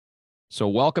So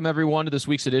welcome everyone to this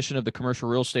week's edition of the Commercial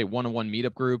Real Estate One-on-One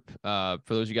Meetup Group. For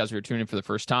those of you guys who are tuning in for the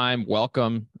first time,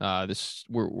 welcome.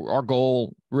 Our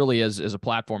goal really as a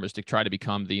platform is to try to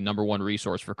become the number one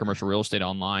resource for commercial real estate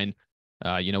online.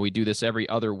 We do this every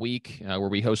other week where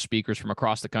we host speakers from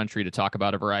across the country to talk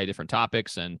about a variety of different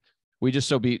topics. And we just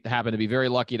happen to be very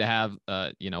lucky to have,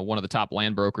 one of the top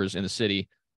land brokers in the city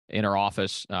in our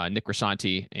office, Nick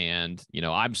Grisanti. And,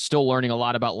 I'm still learning a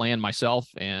lot about land myself.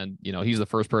 And, he's the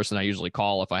first person I usually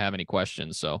call if I have any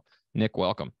questions. So Nick,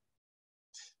 welcome.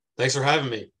 Thanks for having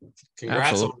me.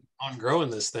 Congrats on growing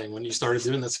this thing. When you started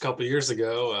doing this a couple of years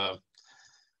ago,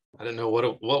 I didn't know what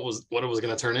it was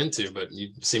going to turn into, but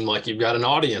you seem like you've got an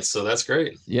audience. So that's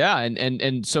great. Yeah.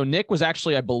 And so Nick was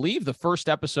actually, I believe, the first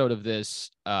episode of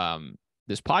this,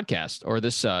 this podcast or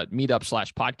this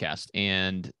meetup / podcast.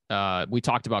 And we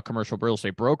talked about commercial real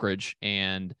estate brokerage,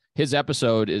 and his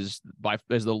episode is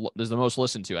the most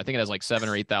listened to. I think it has like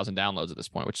 7,000 or 8,000 downloads at this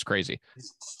point, which is crazy.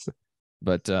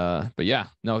 But yeah,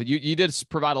 no, you did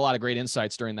provide a lot of great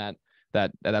insights during that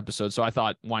episode. So I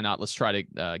thought, why not? Let's try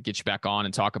to get you back on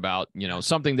and talk about,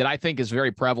 something that I think is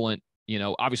very prevalent,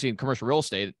 obviously in commercial real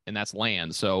estate, and that's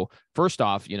land. So first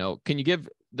off, can you give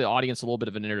the audience a little bit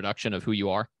of an introduction of who you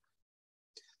are?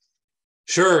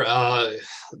 Sure.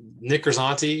 Nick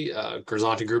Grisanti,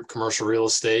 Grisanti Group Commercial Real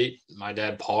Estate. My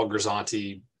dad, Paul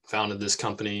Grisanti, founded this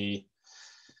company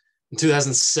in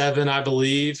 2007, I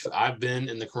believe. I've been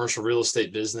in the commercial real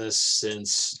estate business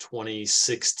since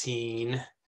 2016,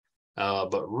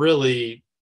 but really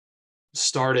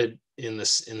started in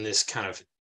this kind of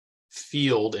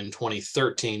field in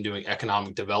 2013 doing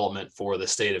economic development for the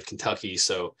state of Kentucky.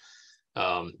 So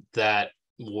that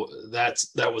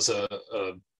was a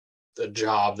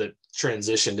job that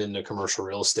transitioned into commercial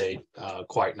real estate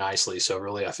quite nicely. So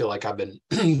really, I feel like I've been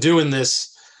doing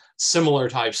this similar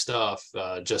type stuff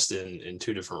just in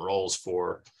two different roles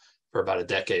for about a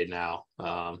decade now.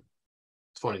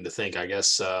 It's funny to think, I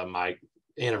guess my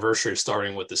anniversary of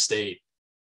starting with the state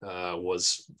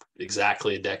was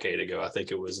exactly a decade ago. I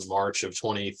think it was March of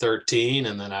 2013.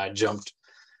 And then I jumped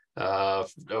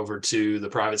over to the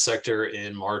private sector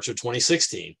in March of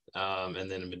 2016. And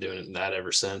then I've been doing that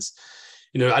ever since.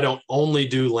 I don't only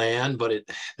do land, but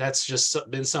that's just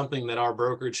been something that our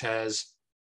brokerage has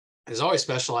always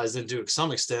specialized in to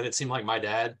some extent. It seemed like my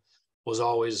dad was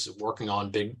always working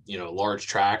on big, large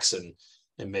tracts and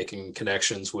making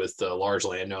connections with large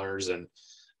landowners, and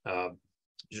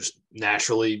just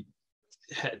naturally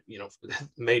had,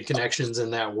 made connections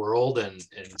in that world. And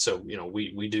so,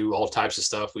 we do all types of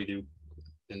stuff. We do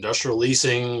industrial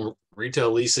leasing,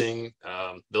 retail leasing,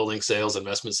 building sales,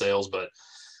 investment sales, but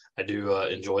I do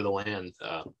enjoy the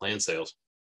land sales.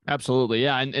 Absolutely.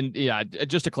 Yeah. And yeah,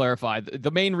 just to clarify,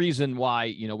 the main reason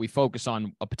why, we focus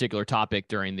on a particular topic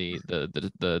during the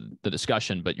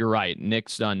discussion, but you're right.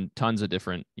 Nick's done tons of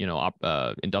different,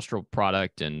 industrial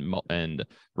product and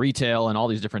retail and all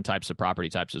these different types of property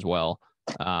types as well.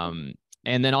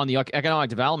 And then on the economic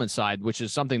development side, which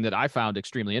is something that I found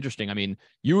extremely interesting. I mean,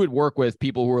 you would work with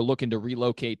people who are looking to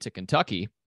relocate to Kentucky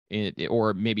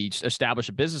or maybe establish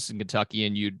a business in Kentucky,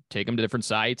 and you'd take them to different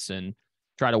sites and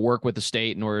try to work with the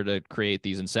state in order to create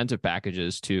these incentive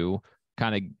packages to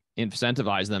kind of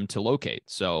incentivize them to locate.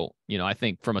 So, I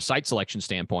think from a site selection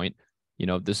standpoint,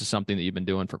 this is something that you've been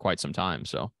doing for quite some time.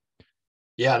 So.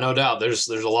 Yeah, no doubt. There's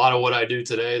a lot of what I do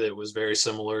today that was very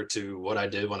similar to what I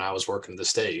did when I was working at the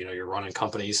state. You're running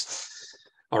companies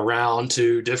around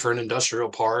to different industrial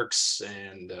parks,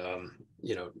 and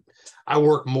I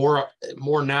work more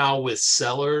now with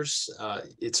sellers.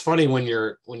 It's funny when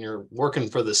you're working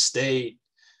for the state,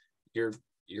 you're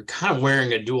kind of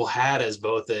wearing a dual hat as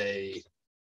both a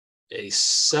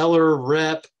seller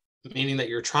rep, meaning that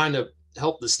you're trying to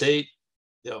help the state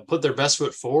put their best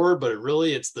foot forward, but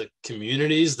it's the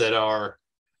communities that are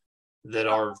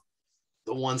the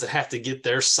ones that have to get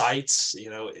their sites,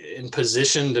 in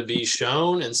position to be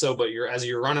shown. And so, but as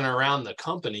you're running around the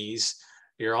companies,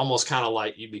 you're almost kind of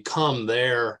like you become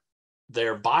their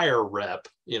buyer rep,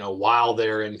 while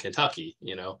they're in Kentucky,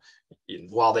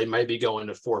 while they may be going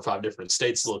to 4 or 5 different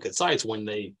states to look at sites. When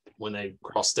they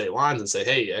cross state lines and say,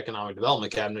 hey, economic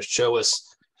development cabinet, show us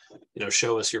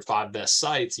your 5 best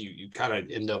sites, you kind of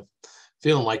end up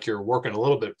feeling like you're working a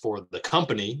little bit for the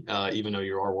company, even though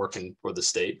you are working for the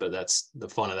state. But that's the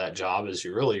fun of that job, is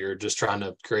you're just trying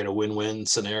to create a win-win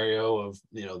scenario of,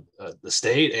 the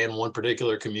state and one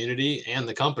particular community and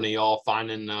the company all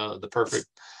finding the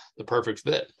perfect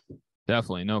fit.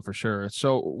 Definitely. No, for sure.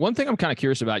 So one thing I'm kind of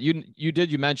curious about, you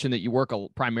mentioned that you work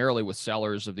primarily with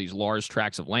sellers of these large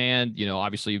tracts of land.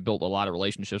 Obviously you've built a lot of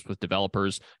relationships with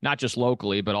developers, not just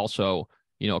locally, but also,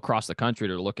 across the country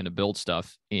that are looking to build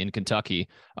stuff in Kentucky.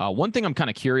 One thing I'm kind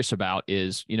of curious about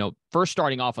is, first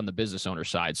starting off on the business owner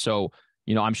side. So,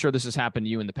 I'm sure this has happened to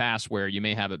you in the past where you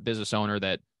may have a business owner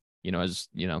that,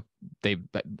 they've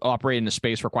operated in the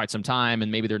space for quite some time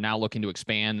and maybe they're now looking to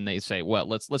expand and they say, well,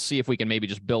 let's see if we can maybe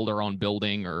just build our own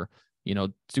building or,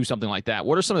 do something like that.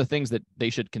 What are some of the things that they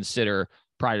should consider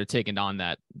prior to taking on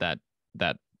that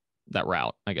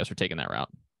route, I guess, or taking that route?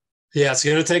 Yeah, it's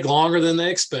going to take longer than they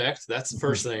expect. That's the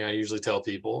first thing I usually tell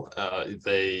people.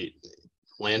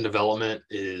 Land development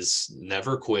is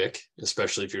never quick,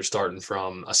 especially if you're starting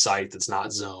from a site that's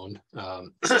not zoned.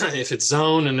 If it's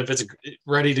zoned and if it's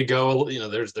ready to go,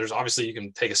 there's obviously you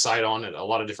can take a site on at a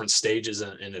lot of different stages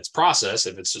in its process.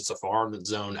 If it's just a farm that's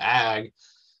zoned ag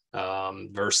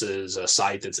versus a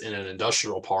site that's in an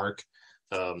industrial park,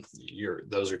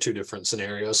 those are two different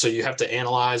scenarios. So you have to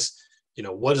analyze,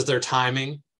 what is their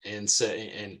timing and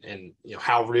say, and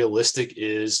how realistic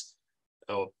is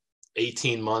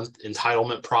 18-month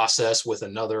entitlement process with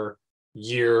another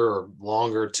year or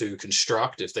longer to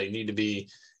construct if they need to be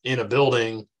in a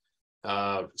building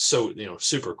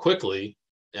super quickly.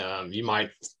 You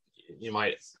might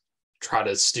try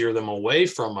to steer them away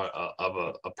from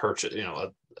a purchase,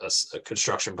 a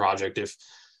construction project if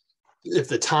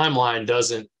the timeline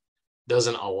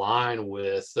doesn't align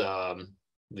with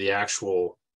the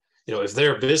actual, if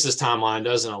their business timeline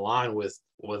doesn't align with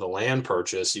a land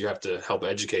purchase, you have to help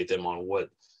educate them on what,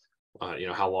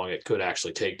 how long it could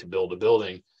actually take to build a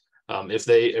building. If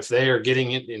they are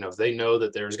getting it, if they know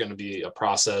that there's going to be a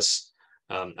process,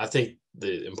 I think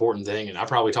the important thing, and I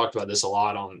probably talked about this a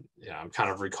lot I'm kind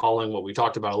of recalling what we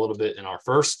talked about a little bit in our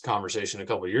first conversation a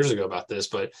couple of years ago about this,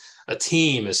 but a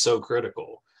team is so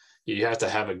critical. You have to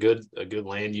have a good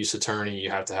land use attorney. You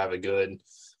have to have a good,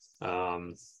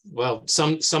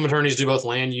 some attorneys do both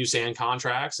land use and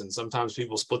contracts, and sometimes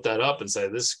people split that up and say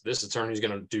this attorney is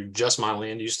going to do just my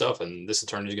land use stuff and this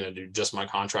attorney is going to do just my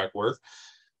contract work.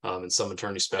 And some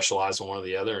attorneys specialize in one or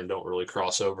the other and don't really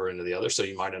cross over into the other. So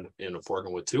you might end up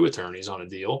working with two attorneys on a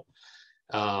deal.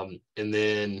 And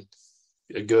then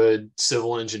a good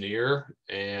civil engineer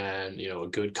and, a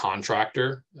good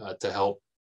contractor to help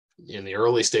in the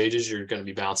early stages. You're going to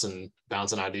be bouncing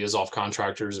ideas off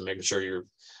contractors and making sure you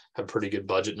have pretty good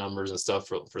budget numbers and stuff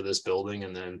for this building.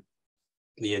 And then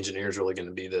the engineer is really going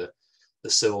to be the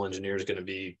civil engineer is going to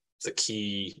be the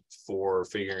key for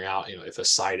figuring out, if a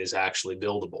site is actually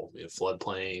buildable,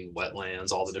 floodplain,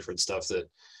 wetlands, all the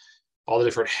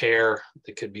different hair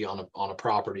that could be on a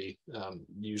property.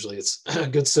 Usually it's a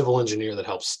good civil engineer that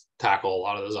helps tackle a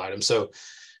lot of those items. So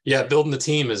yeah, building the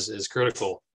team is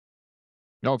critical.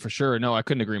 No, for sure. No, I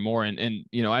couldn't agree more. And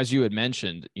as you had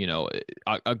mentioned,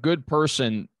 a good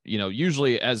person,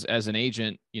 usually as an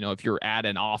agent, if you're at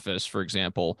an office, for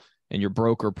example, and your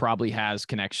broker probably has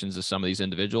connections to some of these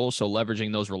individuals. So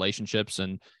leveraging those relationships.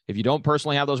 And if you don't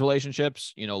personally have those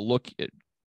relationships, look at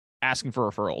asking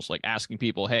for referrals, like asking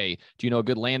people, hey, do you know a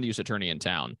good land use attorney in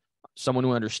town? Someone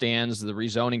who understands the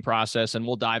rezoning process. And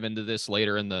we'll dive into this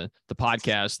later in the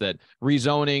podcast, that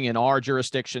rezoning in our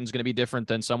jurisdiction is going to be different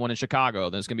than someone in Chicago.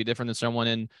 Then it's going to be different than someone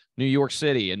in New York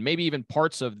City, and maybe even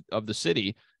parts of the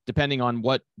city, depending on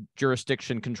what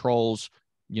jurisdiction controls,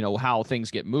 how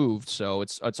things get moved. So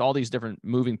it's all these different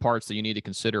moving parts that you need to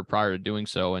consider prior to doing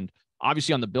so. And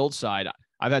obviously on the build side,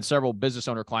 I've had several business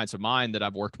owner clients of mine that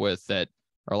I've worked with that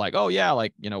are like, oh yeah,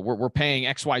 like, we're paying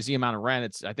XYZ amount of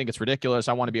rent. I think it's ridiculous.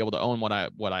 I want to be able to own what I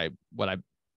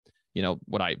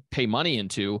pay money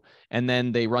into. And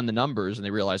then they run the numbers and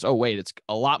they realize, oh wait, it's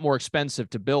a lot more expensive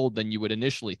to build than you would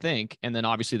initially think. And then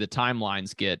obviously the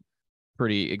timelines get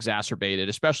pretty exacerbated,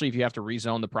 especially if you have to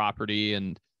rezone the property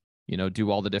and,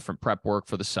 do all the different prep work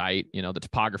for the site. The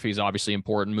topography is obviously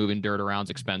important. Moving dirt around is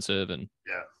expensive and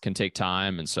can take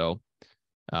time. And so,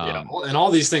 and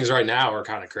all these things right now are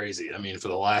kind of crazy. I mean, for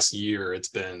the last year, it's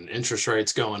been interest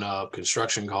rates going up,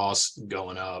 construction costs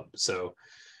going up. So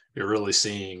you're really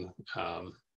seeing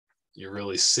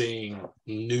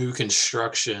new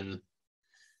construction.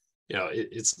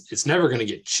 It's never going to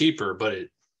get cheaper, but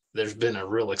there's been a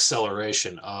real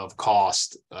acceleration of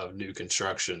cost of new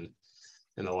construction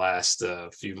in the last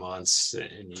few months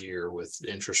and year with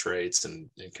interest rates and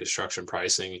construction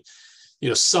pricing.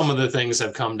 Some of the things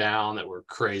have come down that were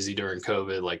crazy during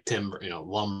COVID, like timber,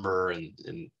 lumber,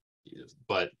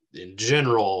 but in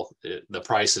general, the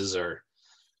prices are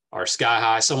sky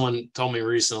high. Someone told me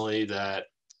recently that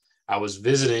I was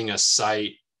visiting a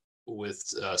site with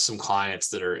some clients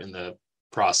that are in the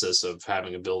process of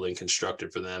having a building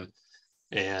constructed for them,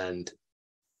 and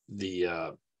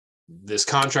this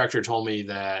contractor told me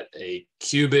that a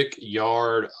cubic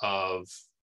yard of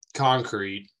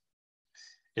concrete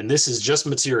And this is just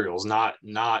materials, not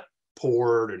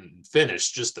poured and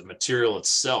finished, just the material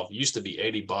itself. It used to be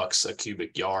 $80 a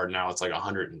cubic yard. Now it's like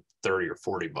 130 or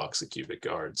 $40 a cubic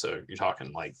yard. So you're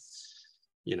talking like,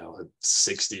 a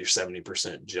 60 or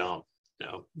 70% jump,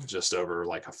 just over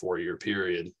like a 4-year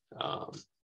period.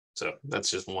 So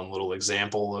that's just one little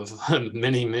example of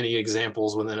many, many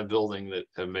examples within a building that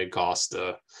have made costs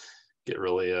get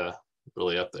really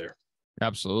up there.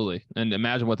 Absolutely. And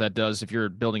imagine what that does if you're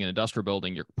building an industrial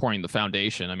building, you're pouring the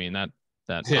foundation. I mean, that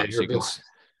Yeah, obviously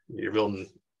you're building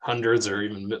hundreds or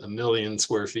even a million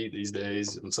square feet these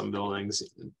days in some buildings.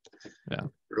 Yeah,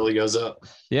 it really goes up.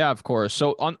 Yeah, of course.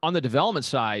 So on the development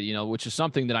side, which is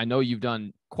something that I know you've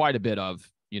done quite a bit of,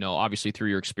 obviously through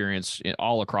your experience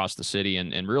all across the city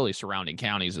and really surrounding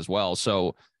counties as well.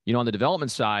 So, on the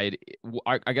development side,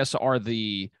 I guess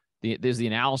is the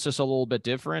analysis a little bit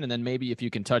different? And then maybe if you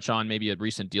can touch on maybe a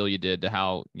recent deal you did to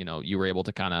how, you were able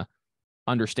to kind of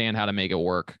understand how to make it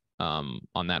work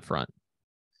on that front.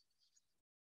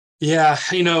 Yeah,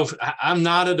 I'm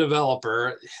not a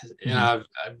developer, and I've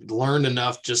learned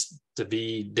enough just to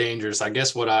be dangerous. I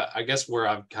guess where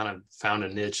I've kind of found a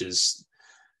niche is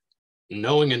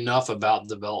knowing enough about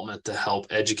development to help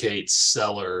educate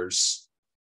sellers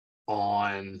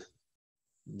on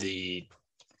the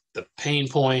pain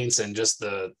points and just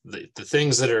the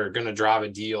things that are going to drive a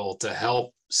deal to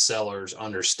help sellers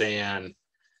understand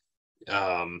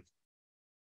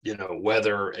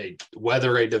whether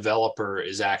a developer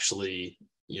is actually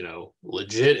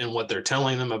legit in what they're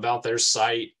telling them about their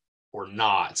site or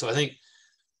not. So I think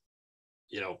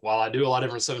while I do a lot of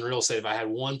different stuff in real estate, if I had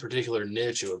one particular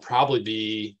niche, it would probably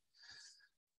be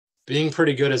being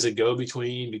pretty good as a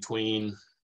go-between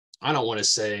I don't want to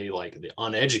say like the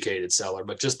uneducated seller,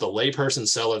 but just the layperson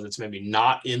seller that's maybe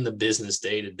not in the business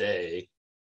day to day,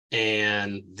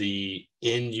 and the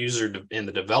end user and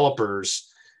the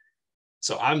developers.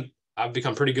 So I've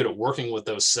become pretty good at working with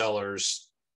those sellers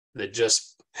that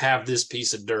just have this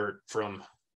piece of dirt from,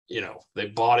 they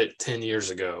bought it 10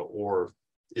 years ago, or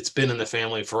it's been in the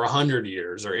family for 100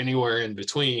 years, or anywhere in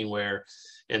between,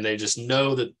 and they just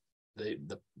know that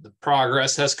the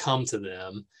progress has come to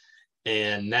them.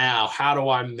 And now how do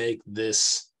I make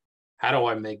this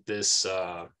this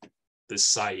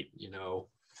site,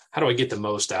 how do I get the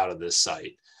most out of this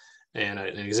site? And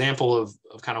an example of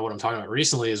kind of what I'm talking about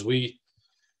recently is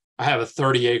I have a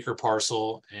 30-acre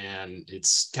parcel, and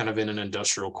it's kind of in an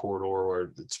industrial corridor where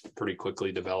it's pretty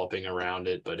quickly developing around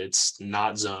it, but it's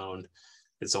not zoned.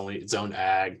 It's zoned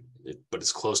ag, but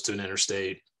it's close to an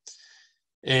interstate.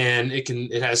 And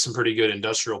it has some pretty good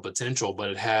industrial potential, but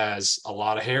it has a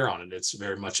lot of hair on it. It's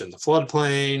very much in the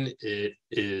floodplain. It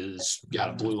is got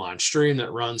a blue line stream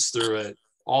that runs through it.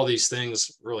 All these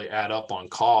things really add up on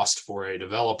cost for a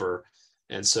developer.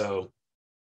 And so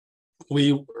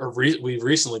we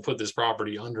recently put this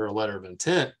property under a letter of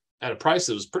intent at a price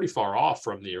that was pretty far off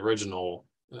from the original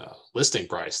listing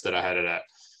price that I had it at.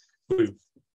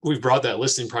 We've brought that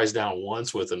listing price down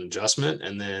once with an adjustment,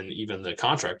 and then even the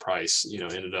contract price,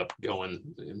 ended up going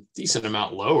a decent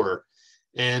amount lower.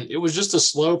 And it was just a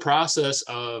slow process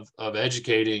of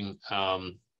educating a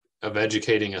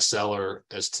seller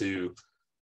as to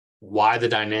why the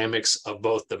dynamics of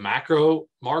both the macro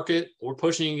market were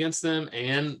pushing against them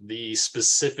and the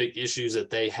specific issues that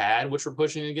they had, which were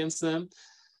pushing against them.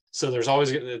 So it's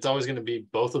always going to be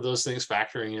both of those things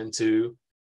factoring into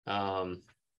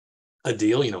a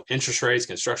deal, interest rates,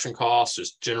 construction costs,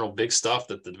 just general big stuff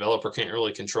that the developer can't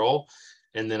really control.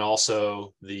 And then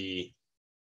also the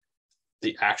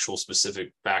actual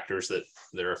specific factors that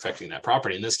are affecting that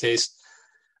property. In this case,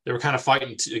 they were kind of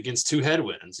fighting against two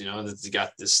headwinds, that you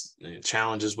got this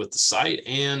challenges with the site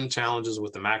and challenges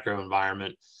with the macro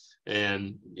environment.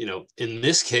 And, in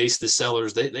this case, the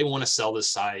sellers, they want to sell this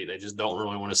site. They just don't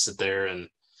really want to sit there and,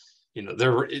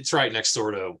 it's right next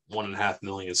door to 1.5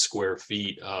 million square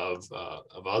feet of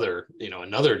other,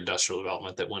 another industrial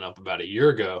development that went up about a year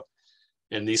ago.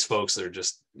 And these folks are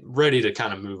just ready to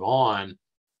kind of move on.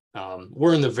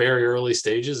 We're in the very early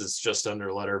stages. It's just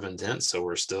under letter of intent, so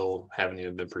we're still haven't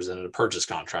even been presented a purchase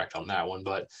contract on that one.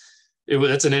 But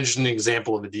that's an interesting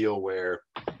example of a deal where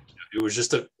it was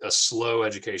just a slow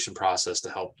education process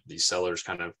to help these sellers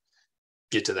kind of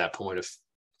get to that point of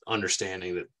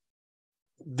understanding that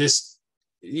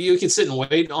you can sit and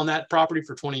wait on that property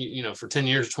for 10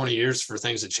 years, 20 years for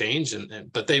things to change.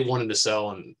 But they wanted to sell,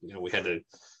 and, we had to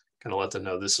kind of let them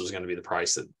know this was going to be the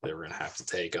price that they were going to have to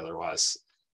take. Otherwise,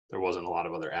 there wasn't a lot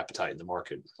of other appetite in the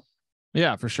market.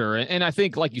 Yeah, for sure. And I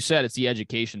think, like you said, it's the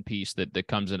education piece that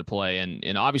comes into play.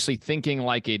 And obviously thinking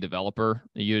like a developer.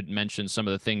 You had mentioned some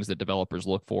of the things that developers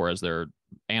look for as they're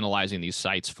analyzing these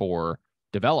sites for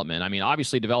development. I mean,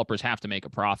 obviously developers have to make a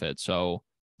profit, so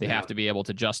they Yeah. have to be able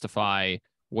to justify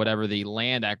whatever the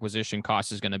land acquisition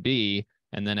cost is going to be.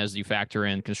 And then as you factor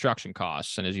in construction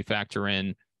costs, and as you factor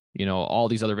in, all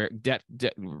these other debt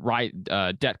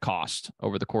cost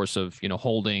over the course of,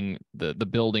 holding the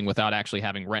building without actually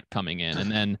having rent coming in.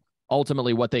 And then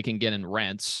ultimately what they can get in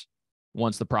rents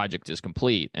once the project is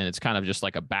complete. And it's kind of just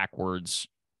like a back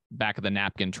of the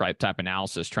napkin type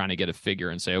analysis, trying to get a figure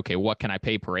and say, okay, what can I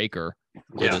pay per acre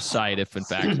for this site if in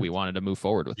fact we wanted to move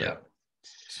forward with it?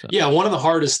 So. Yeah. One of the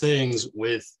hardest things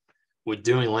with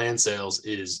doing land sales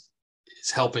is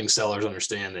helping sellers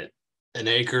understand that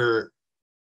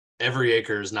every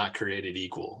acre is not created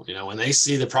equal. When they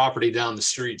see the property down the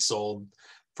street sold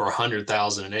for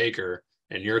 $100,000 an acre,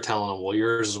 and you're telling them, well,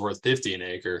 yours is worth 50 an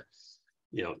acre,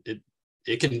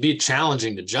 it can be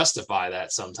challenging to justify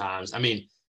that sometimes. I mean,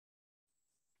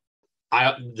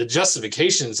 the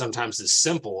justification sometimes is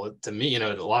simple to me.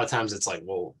 A lot of times it's like,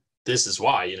 well, this is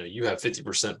why. You have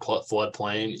 50%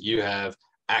 floodplain, you have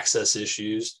access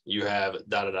issues, you have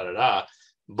da da da da da.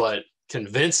 But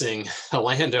convincing a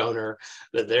landowner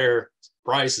that their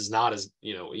price is not as,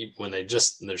 when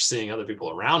they're seeing other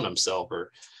people around them sell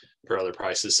for other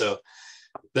prices. So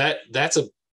that's a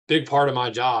big part of my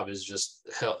job, is just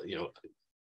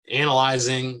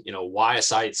analyzing, why a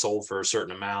site sold for a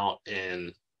certain amount,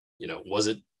 and was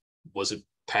it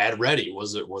pad ready?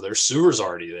 Were there sewers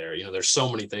already there? There's so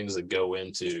many things that go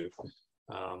into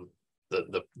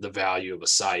the value of a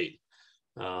site.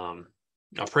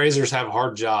 Appraisers have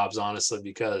hard jobs, honestly,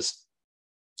 because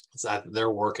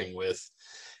they're working with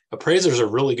appraisers are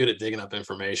really good at digging up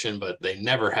information, but they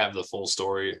never have the full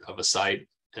story of a site.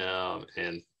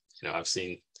 And I've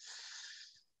seen,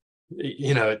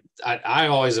 I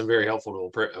always am very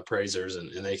helpful to appraisers,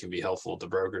 and they can be helpful to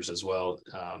brokers as well.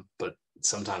 But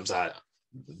sometimes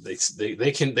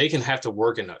they can have to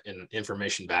work in an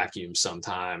information vacuum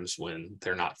sometimes, when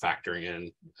they're not factoring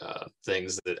in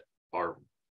things that are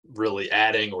really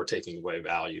adding or taking away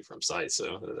value from sites.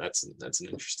 So that's an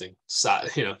interesting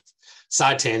side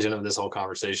tangent of this whole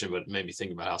conversation, but made me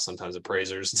think about how sometimes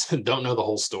appraisers don't know the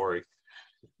whole story.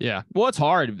 Yeah. Well, it's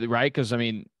hard, right? Because I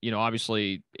mean,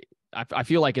 obviously I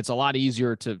feel like it's a lot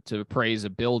easier to appraise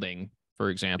a building, for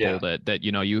example, that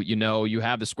you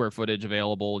have the square footage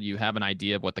available, you have an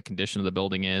idea of what the condition of the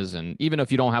building is. And even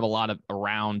if you don't have a lot of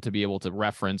around to be able to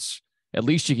reference, at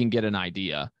least you can get an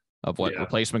idea of what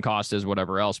replacement cost is,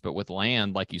 whatever else. But with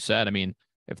land, like you said, I mean,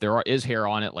 if there is hair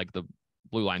on it, like the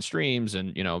blue line streams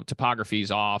and,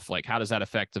 topography's off, like how does that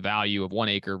affect the value of 1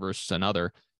 acre versus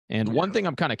another? And one thing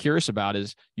I'm kind of curious about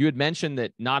is, you had mentioned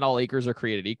that not all acres are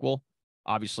created equal.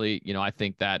 Obviously, I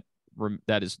think that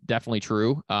is definitely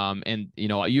true. And,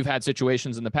 you've had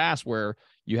situations in the past where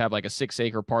you have like a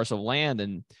 6-acre parcel of land,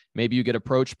 and maybe you get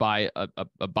approached by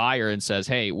a buyer and says,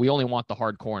 hey, we only want the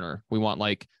hard corner. We want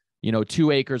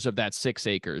 2 acres of that 6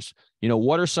 acres.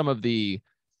 What are some of the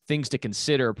things to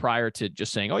consider prior to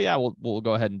just saying, oh yeah, we'll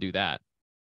go ahead and do that?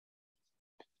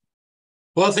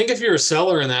 Well, I think if you're a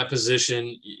seller in that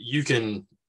position, you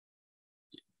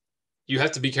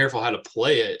have to be careful how to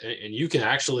play it, and you can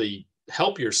actually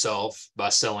help yourself by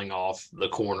selling off the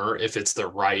corner if it's the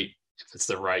right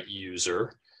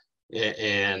user.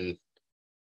 And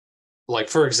like,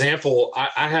 for example,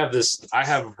 I have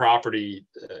a property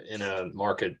in a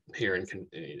market here in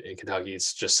Kentucky.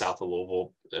 It's just south of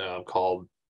Louisville, called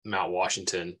Mount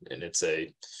Washington. And it's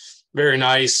a very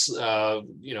nice,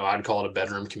 I'd call it a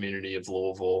bedroom community of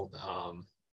Louisville.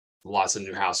 Lots of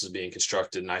new houses being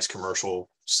constructed, nice commercial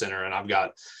center. And I've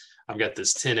got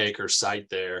this 10-acre site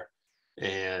there,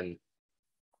 and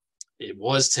it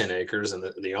was 10 acres, and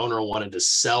the owner wanted to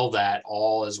sell that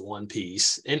all as one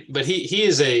piece. But he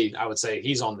is I would say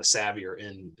he's on the savvier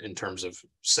in terms of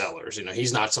sellers.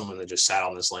 He's not someone that just sat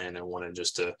on this land and wanted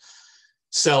just to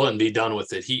sell it and be done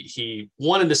with it. He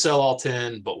wanted to sell all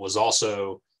 10, but was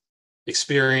also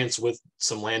experienced with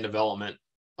some land development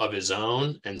of his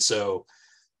own. And so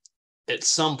at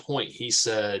some point he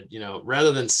said,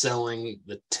 rather than selling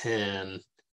the 10,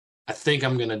 I think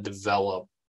I'm going to develop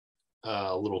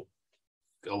a little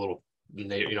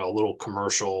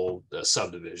commercial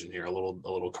subdivision here, a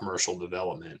little commercial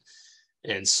development.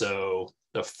 And so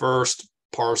the first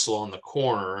parcel on the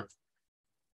corner,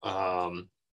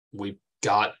 we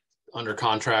got under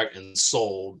contract and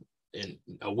sold, and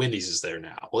a Wendy's is there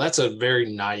now. Well, that's a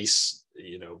very nice,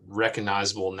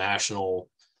 recognizable national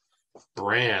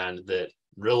brand that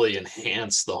really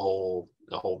enhanced the whole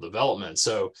development.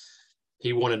 So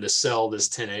he wanted to sell this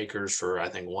 10 acres for, I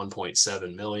think,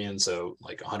 1.7 million. So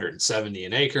like 170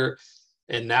 an acre.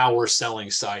 And now we're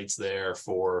selling sites there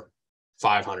for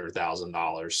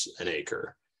 $500,000 an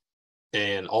acre.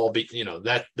 And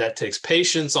that takes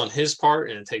patience on his part,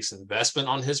 and it takes investment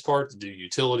on his part to do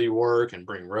utility work and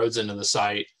bring roads into the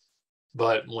site.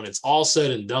 But when it's all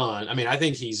said and done, I mean, I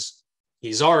think he's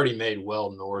already made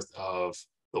well north of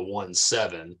the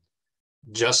 1.7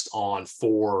 just on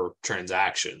 4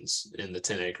 transactions in the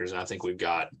 10 acres. And I think we've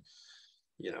got,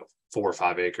 4 or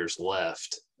 5 acres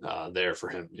left there for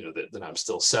him, that I'm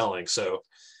still selling. So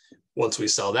once we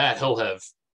sell that, he'll have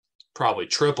probably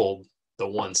tripled the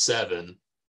 1.7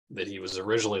 that he was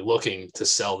originally looking to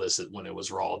sell this when it was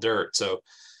raw dirt. So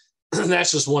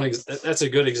that's just that's a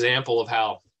good example of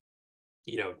how,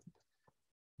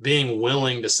 being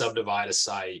willing to subdivide a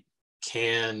site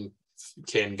can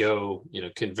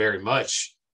very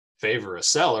much favor a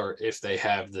seller if they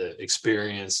have the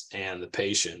experience and the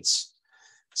patience.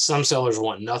 Some sellers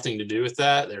want nothing to do with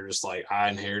that. They're just like, I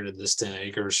inherited this 10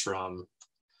 acres from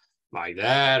my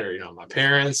dad or, my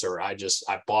parents, or I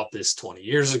bought this 20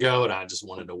 years ago and I just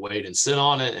wanted to wait and sit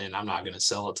on it, and I'm not going to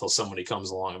sell it till somebody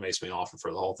comes along and makes me an offer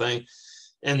for the whole thing.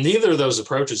 And neither of those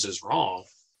approaches is wrong,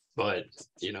 but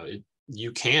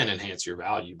you can enhance your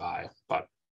value by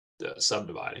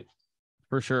subdividing.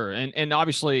 For sure. And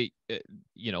obviously,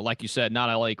 like you said, not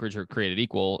all acreage are created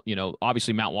equal.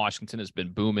 Obviously Mount Washington has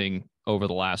been booming over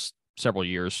the last several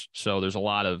years. So there's a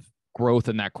lot of growth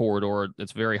in that corridor.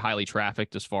 It's very highly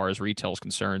trafficked as far as retail is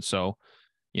concerned. So,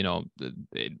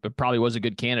 it probably was a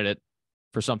good candidate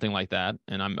for something like that.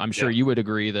 And I'm sure you would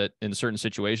agree that in certain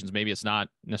situations, maybe it's not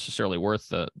necessarily worth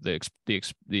the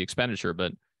expenditure,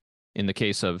 but in the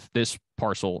case of this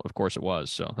parcel, of course it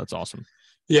was. So that's awesome.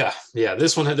 Yeah.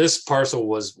 This parcel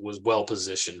was well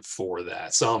positioned for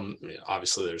that. Some,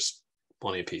 obviously there's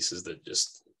plenty of pieces that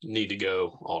just need to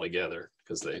go all together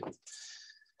because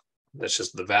that's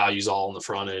just the values all in the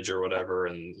frontage or whatever.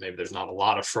 And maybe there's not a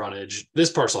lot of frontage.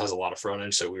 This parcel has a lot of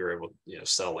frontage. So we were able to,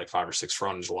 sell like 5 or 6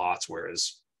 frontage lots,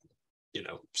 whereas,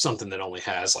 something that only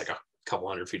has like a couple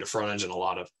hundred feet of frontage and a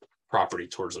lot of property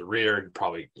towards the rear, you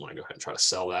probably want to go ahead and try to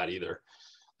sell that either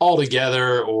all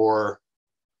together or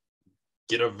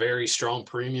get a very strong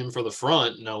premium for the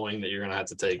front, knowing that you're going to have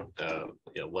to take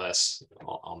less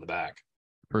on the back.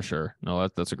 For sure. No,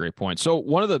 that's a great point. So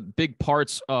one of the big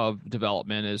parts of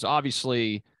development is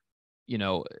obviously,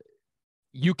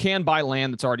 you can buy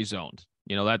land that's already zoned.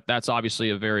 That's obviously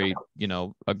a very,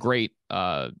 a great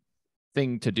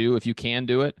thing to do if you can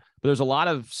do it. But there's a lot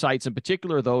of sites, in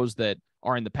particular those that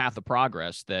are in the path of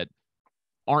progress, that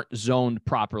aren't zoned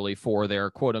properly for their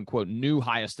quote unquote new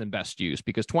highest and best use.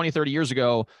 Because 20, 30 years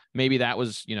ago, maybe that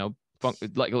was,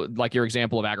 like your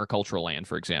example of agricultural land,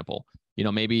 for example.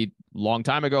 Maybe a long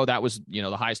time ago, that was,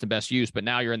 the highest and best use, but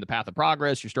now you're in the path of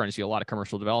progress. You're starting to see a lot of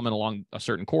commercial development along a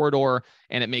certain corridor,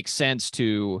 and it makes sense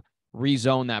to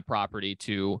rezone that property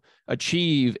to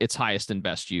achieve its highest and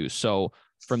best use. So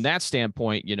from that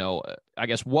standpoint, I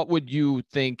guess what would you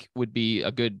think would be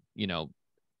a good,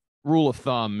 rule of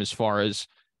thumb as far as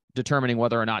determining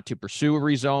whether or not to pursue a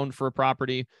rezone for a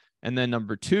property? And then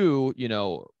number 2,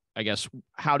 I guess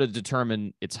how to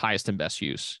determine its highest and best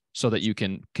use so that you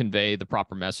can convey the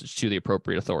proper message to the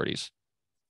appropriate authorities.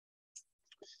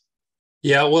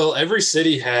 Yeah, well, every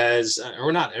city has,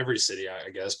 or not every city, I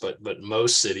guess, but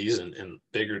most cities and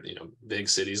bigger, big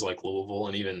cities like Louisville,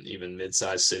 and even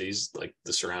mid-sized cities like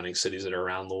the surrounding cities that are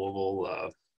around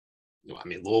Louisville.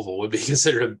 Louisville would be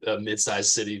considered a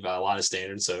mid-sized city by a lot of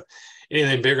standards. So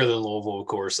anything bigger than Louisville, of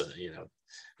course,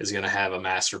 is going to have a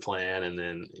master plan. And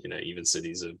then, even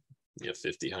cities of,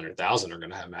 50, 100,000 are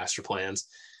going to have master plans.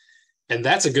 And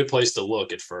that's a good place to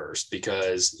look at first,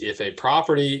 because if a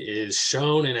property is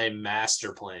shown in a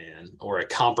master plan or a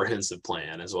comprehensive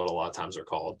plan, is what a lot of times are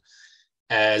called,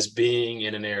 as being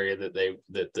in an area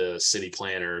that the city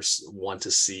planners want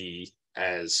to see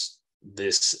as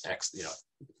this,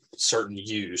 certain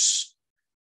use,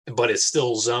 but it's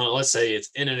still zoned. Let's say it's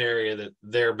in an area that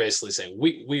they're basically saying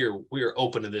we are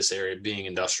open to this area being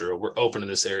industrial. We're open to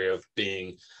this area of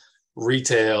being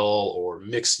retail or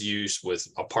mixed use with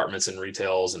apartments and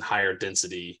retails and higher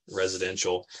density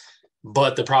residential,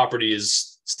 but the property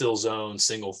is still zoned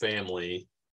single family,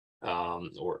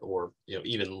 or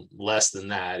even less than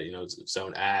that,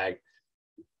 zone ag.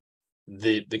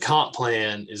 The comp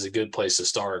plan is a good place to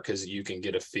start, because you can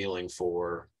get a feeling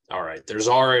for, all right, there's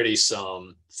already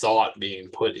some thought being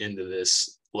put into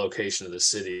this location of the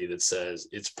city that says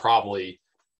it's probably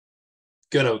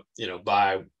gonna,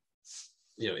 by,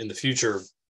 in the future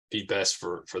be best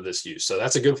for this use. So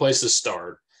that's a good place to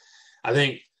start. I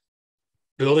think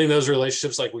building those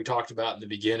relationships like we talked about in the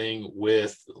beginning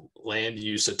with land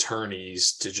use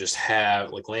attorneys, to just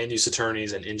have like land use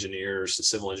attorneys and engineers,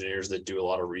 civil engineers that do a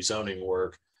lot of rezoning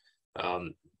work.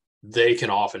 They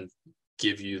can often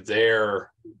give you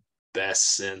their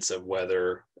best sense of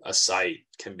whether a site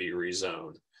can be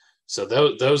rezoned. So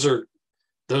those are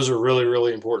really,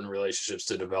 really important relationships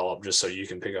to develop, just so you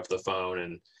can pick up the phone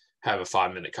and have a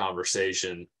 5-minute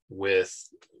conversation with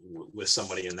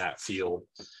somebody in that field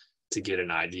to get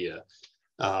an idea.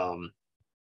 And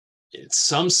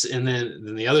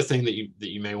then the other thing that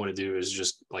you may want to do is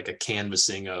just like a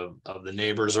canvassing of the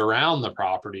neighbors around the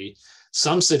property.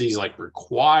 Some cities like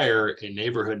require a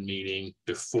neighborhood meeting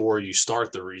before you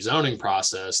start the rezoning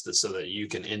process, so that you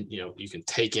can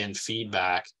take in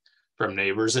feedback from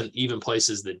neighbors. And even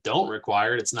places that don't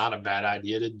require it, it's not a bad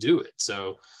idea to do it.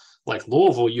 So like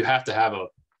Louisville, you have to have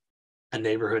a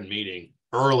neighborhood meeting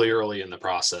early in the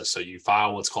process. So you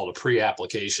file what's called a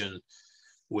pre-application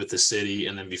with the city,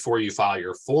 and then before you file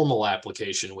your formal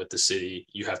application with the city,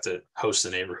 you have to host a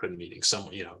neighborhood meeting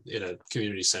in a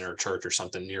community center, church, or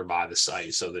something nearby the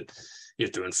site, so that you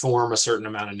have to inform a certain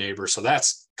amount of neighbors. So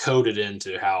that's coded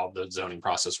into how the zoning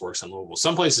process works in Louisville.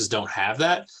 Some places don't have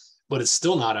that, but it's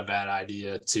still not a bad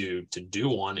idea to do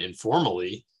one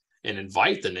informally and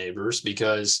invite the neighbors,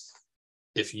 because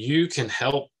if you can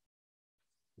help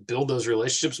build those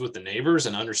relationships with the neighbors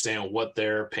and understand what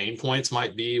their pain points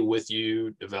might be with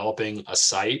you developing a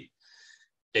site,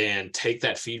 and take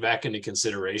that feedback into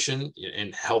consideration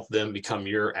and help them become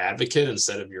your advocate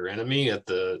instead of your enemy at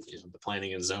the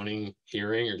planning and zoning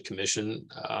hearing or commission,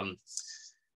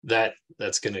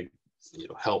 that's going to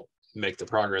help make the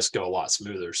progress go a lot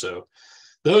smoother. So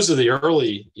those are the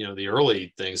early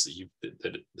things that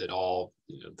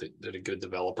a good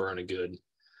developer and a good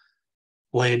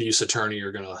land use attorney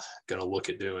are going to look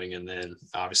at doing. And then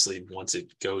obviously once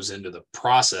it goes into the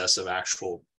process of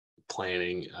actual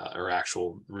planning or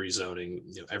actual rezoning,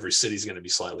 every city's going to be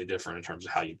slightly different in terms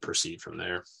of how you proceed from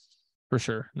there. For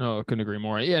sure. No, I couldn't agree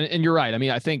more. Yeah, and you're right. I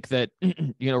mean, I think that,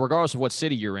 regardless of what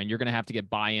city you're in, you're going to have to get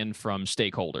buy-in from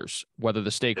stakeholders, whether the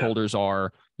stakeholders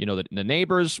are, the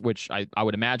neighbors, which I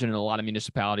would imagine in a lot of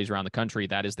municipalities around the country,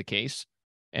 that is the case.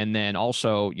 And then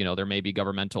also, there may be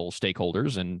governmental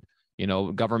stakeholders, and,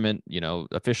 government,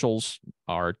 officials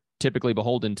are typically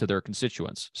beholden to their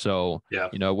constituents. So,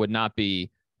 it would not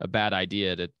be a bad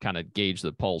idea to kind of gauge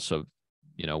the pulse of,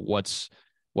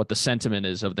 what the sentiment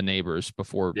is of the neighbors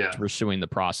before pursuing the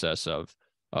process of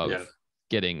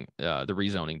getting the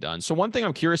rezoning done. So one thing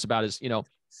I'm curious about is,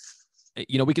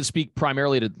 we can speak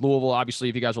primarily to Louisville. Obviously,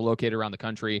 if you guys are located around the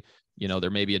country, there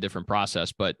may be a different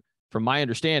process, but from my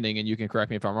understanding, and you can correct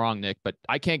me if I'm wrong, Nick, but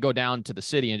I can't go down to the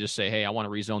city and just say, hey, I want to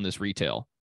rezone this retail.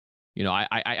 I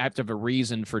have to have a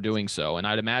reason for doing so. And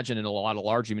I'd imagine in a lot of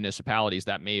larger municipalities,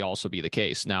 that may also be the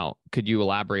case. Now, could you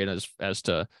elaborate as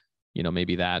to,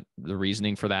 maybe the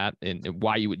reasoning for that, and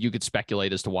why you could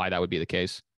speculate as to why that would be the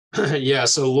case? Yeah.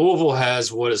 So Louisville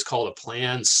has what is called a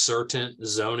plan certain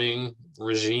zoning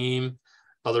regime.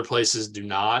 Other places do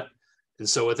not. And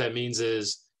so what that means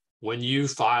is when you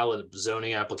file a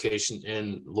zoning application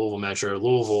in Louisville Metro,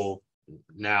 Louisville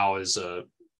now is a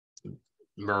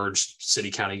merged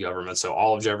city county government. So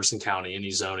all of Jefferson County,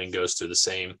 any zoning goes through the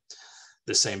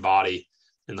same body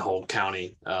in the whole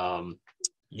county.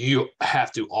 You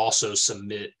have to also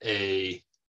submit a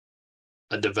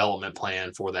development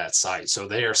plan for that site. So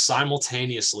they are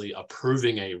simultaneously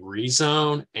approving a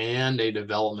rezone and a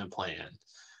development plan.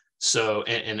 So,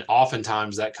 and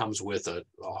oftentimes that comes with a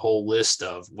whole list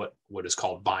of what is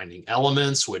called binding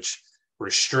elements, which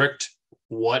restrict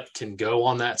what can go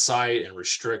on that site and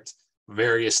restrict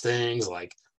various things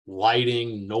like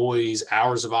lighting, noise,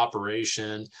 hours of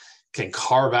operation, can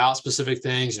carve out specific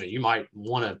things. You might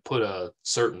want to put a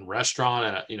certain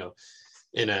restaurant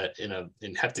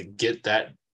and have to get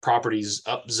that property's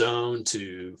up zone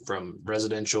from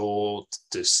residential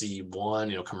to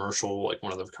C1, commercial, like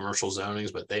one of the commercial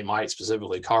zonings, but they might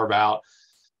specifically carve out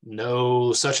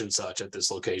no such and such at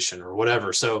this location or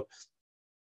whatever. So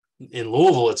in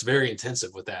Louisville, it's very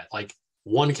intensive with that. Like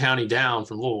one county down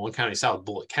from Louisville, one county south,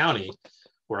 Bullitt County,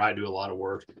 where I do a lot of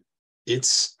work,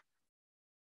 it's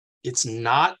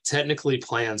not technically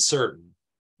plan certain.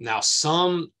 Now,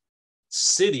 some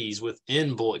cities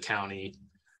within Bullitt County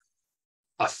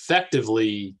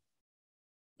effectively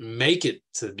make it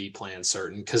to be plan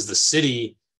certain, because the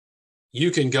city,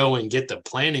 you can go and get the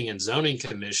Planning and Zoning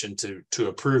Commission to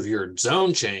approve your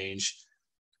zone change,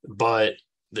 but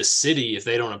the city, if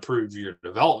they don't approve your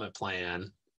development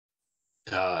plan,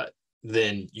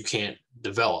 then you can't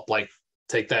develop. Like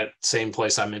take that same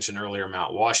place I mentioned earlier,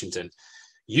 Mount Washington.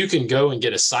 you can go and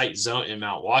get a site zone in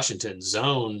Mount Washington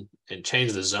zone and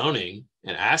change the zoning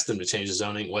and ask them to change the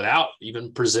zoning without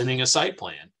even presenting a site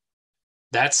plan.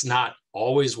 That's not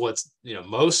always what's,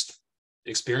 most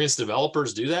experienced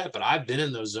developers do that, but I've been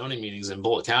in those zoning meetings in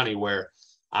Bullitt County where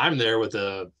I'm there with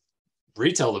a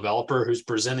retail developer who's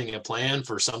presenting a plan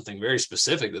for something very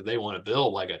specific that they want to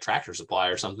build, like a tractor supply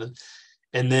or something.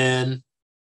 And then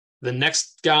the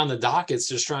next guy on the docket's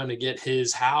just trying to get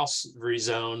his house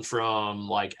rezoned from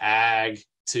like ag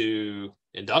to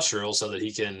industrial so that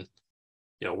he can,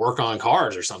 work on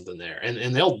cars or something there.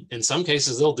 And they'll, in some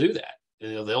cases, they'll do that.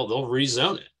 They'll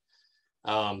rezone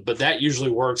it. But that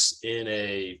usually works in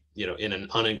in an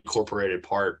unincorporated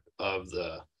part of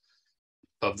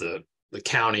the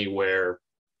county where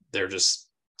they're just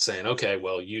saying, okay,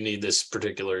 well, you need this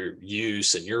particular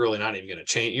use and you're really not even going to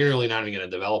change. You're really not even going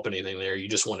to develop anything there. You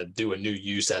just want to do a new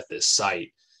use at this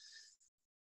site.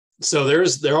 So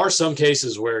there are some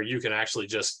cases where you can actually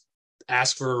just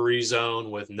ask for a rezone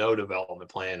with no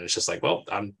development plan. It's just like, well,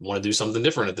 I want to do something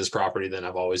different at this property than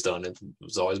I've always done.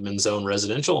 It's always been zone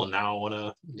residential, and now I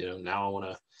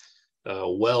want to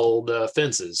weld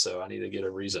fences, so I need to get a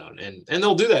rezone. And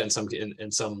they'll do that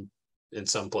in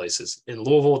some places. In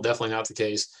Louisville, definitely not the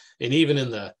case, and even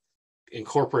in the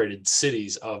incorporated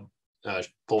cities of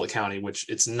Bullitt County, which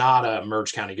it's not a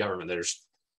merged county government. There's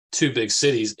two big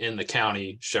cities in the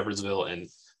county, Shepherdsville and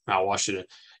Mount Washington.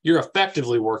 You're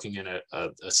effectively working in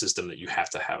a system that you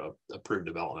have to have a approved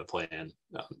development plan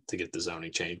to get the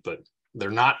zoning changed, but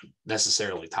they're not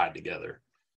necessarily tied together.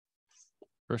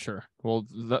 For sure. Well,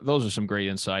 those are some great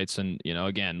insights. And,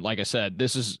 again, like I said,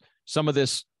 some of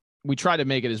this, we try to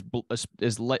make it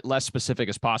as less specific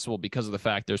as possible because of the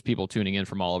fact there's people tuning in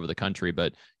from all over the country.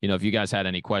 But, if you guys had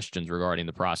any questions regarding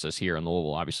the process here in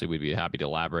Louisville, obviously we'd be happy to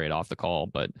elaborate off the call.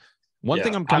 But one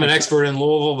thing I'm an expert in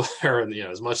Louisville, or,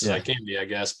 as much as I can be, I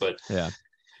guess. But yeah,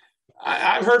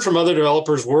 I've heard from other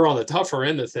developers we're on the tougher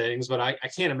end of things, but I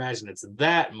can't imagine it's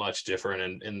that much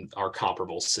different in our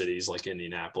comparable cities like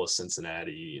Indianapolis,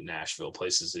 Cincinnati, Nashville,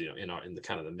 places in the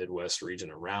kind of the Midwest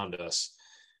region around us.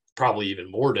 Probably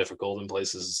even more difficult in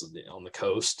places on the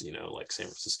coast, like San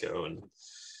Francisco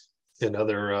and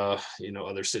other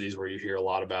other cities where you hear a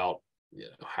lot about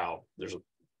how there's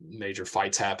major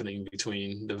fights happening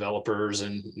between developers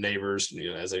and neighbors,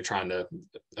 as they're trying to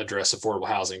address affordable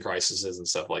housing crises and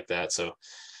stuff like that. So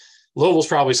Louisville's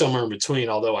probably somewhere in between,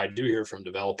 although I do hear from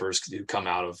developers who come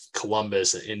out of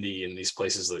Columbus and Indy and these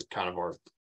places that kind of are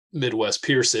Midwest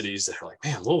peer cities that are like,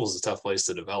 man, Louisville's a tough place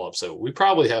to develop. So we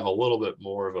probably have a little bit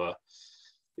more of a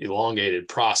elongated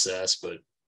process, but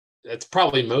it's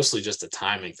probably mostly just a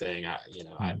timing thing. I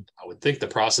would think the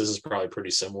process is probably pretty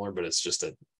similar, but it's just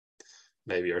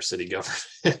maybe our city government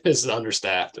is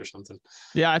understaffed or something.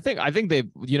 Yeah, I think they,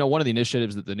 one of the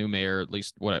initiatives that the new mayor, at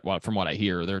least from what I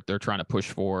hear, they're trying to push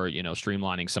for,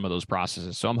 streamlining some of those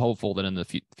processes. So I'm hopeful that in the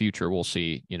future we'll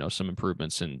see, some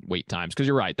improvements in wait times. Because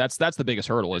you're right, that's the biggest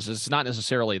hurdle. Is it's not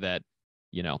necessarily that,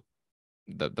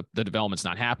 the development's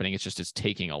not happening. It's just it's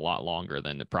taking a lot longer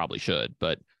than it probably should.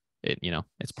 But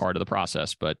it's part of the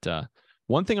process. But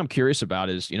one thing I'm curious about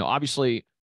is, obviously,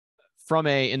 from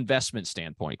a investment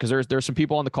standpoint, because there's some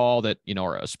people on the call that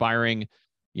are aspiring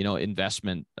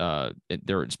investment,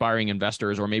 they're aspiring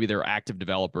investors, or maybe they're active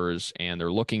developers and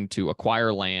they're looking to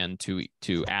acquire land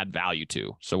to add value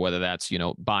to. So whether that's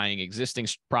buying existing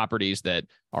properties that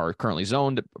are currently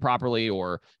zoned properly,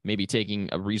 or maybe taking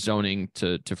a rezoning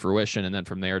to fruition and then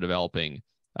from there developing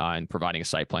and providing a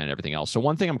site plan and everything else. So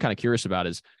one thing I'm kind of curious about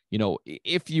is,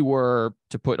 if you were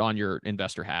to put on your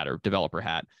investor hat or developer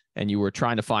hat and you were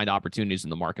trying to find opportunities in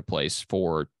the marketplace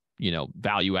for,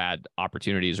 value add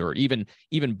opportunities, or even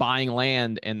buying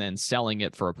land and then selling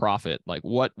it for a profit, like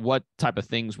what type of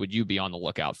things would you be on the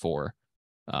lookout for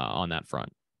on that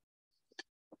front?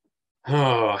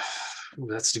 Oh,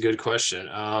 that's a good question.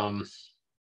 I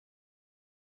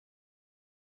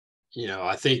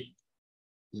think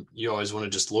you always want to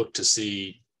just look to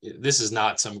see, this is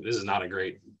not a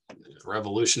great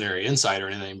revolutionary insight or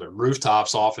anything, but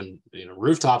rooftops often,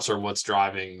 rooftops are what's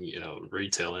driving,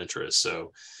 retail interest.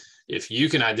 So if you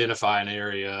can identify an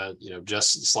area,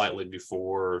 just slightly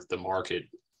before the market,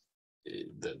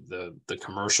 the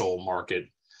commercial market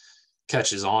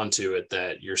catches on to it,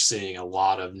 that you're seeing a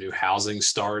lot of new housing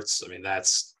starts, I mean,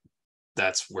 that's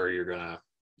where you're going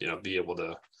to, be able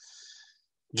to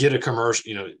get a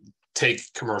commercial, take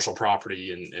commercial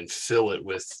property and fill it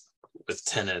with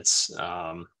tenants.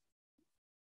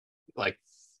 Like,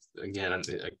 again,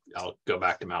 I'll go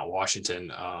back to Mount Washington.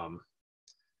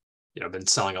 I've been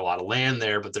selling a lot of land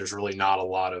there, but there's really not a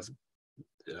lot of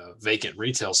vacant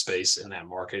retail space in that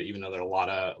market, even though there are a lot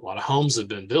of homes have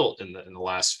been built in the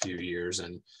last few years.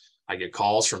 And I get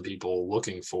calls from people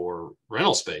looking for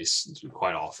rental space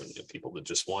quite often. People that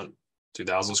just want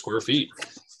 2,000 square feet,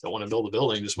 don't want to build a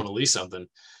building, just want to lease something.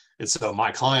 And so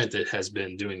my client that has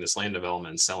been doing this land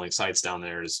development and selling sites down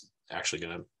there is actually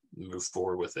going to move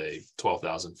forward with a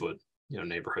 12,000 foot,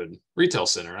 neighborhood retail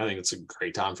center. I think it's a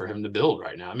great time for him to build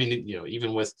right now. I mean,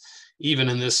 even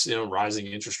in this, rising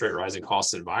interest rate, rising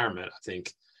cost environment, I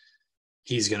think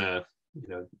he's going to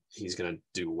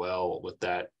do well with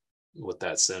that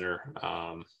center.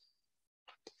 I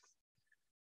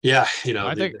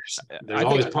think there's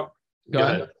always go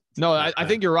ahead. No, I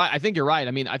think you're right. I think you're right.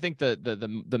 I mean, I think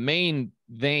the main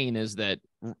vein is that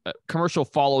commercial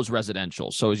follows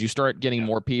residential. So as you start getting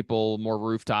more people, more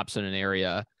rooftops in an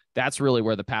area, that's really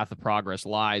where the path of progress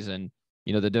lies. And,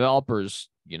 the developers,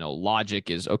 logic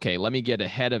is, okay, let me get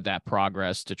ahead of that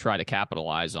progress to try to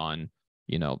capitalize on,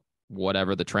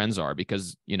 whatever the trends are.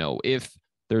 Because, if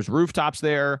there's rooftops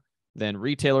there, then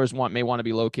retailers may want to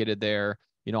be located there.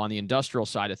 On the industrial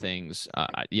side of things,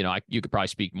 you could probably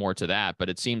speak more to that, but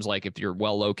it seems like if you're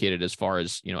well located as far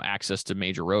as, access to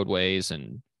major roadways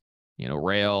and,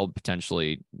 rail,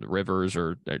 potentially rivers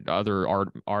or other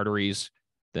arteries,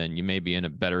 then you may be in a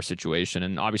better situation.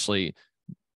 And obviously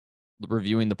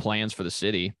reviewing the plans for the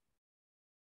city.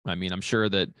 I mean, I'm sure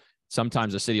that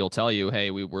sometimes the city will tell you,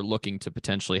 hey, we're looking to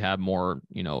potentially have more,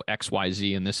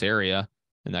 XYZ in this area.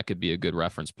 And that could be a good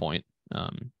reference point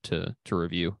to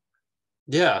review.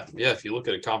 Yeah. If you look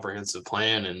at a comprehensive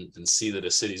plan and see that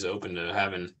a city's open to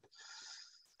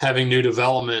having new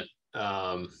development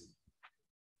come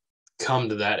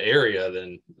to that area,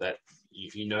 then that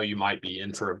you might be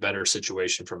in for a better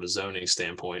situation from a zoning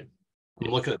standpoint. I'm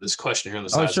looking at this question here on the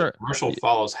side. Sure. Commercial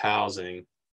follows housing.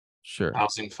 Sure.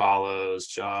 Housing follows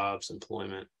jobs,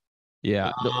 employment.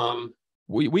 Yeah.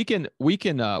 We can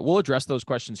we'll address those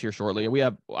questions here shortly.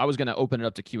 I was going to open it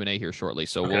up to Q&A here shortly.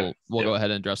 So we'll go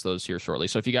ahead and address those here shortly.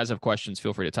 So if you guys have questions,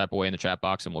 feel free to type away in the chat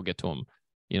box and we'll get to them,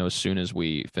 as soon as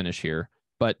we finish here.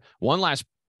 But one last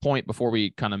point before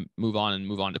we kind of move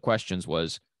on to questions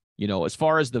was, as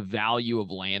far as the value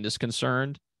of land is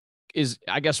concerned,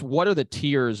 I guess, what are the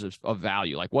tiers of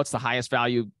value? Like, what's the highest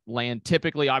value land?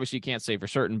 Typically, obviously you can't say for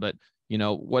certain, but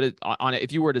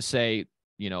if you were to say,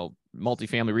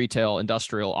 multifamily, retail,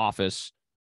 industrial, office,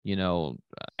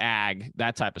 ag,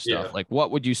 that type of stuff. Yeah. Like,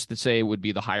 what would you say would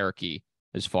be the hierarchy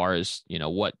as far as,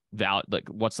 what's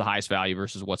the highest value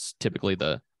versus what's typically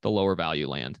the lower value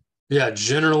land? Yeah.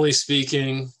 Generally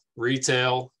speaking,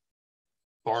 retail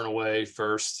far and away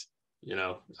first.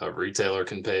 A retailer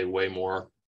can pay way more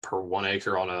per 1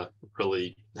 acre on a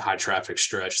really high traffic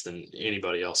stretch than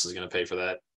anybody else is going to pay for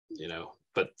that,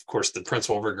 But of course, the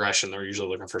principal regression, they're usually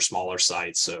looking for smaller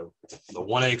sites. So the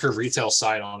 1 acre retail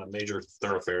site on a major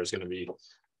thoroughfare is going to be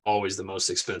always the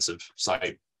most expensive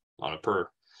site on a per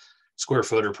square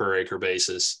foot or per acre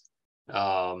basis.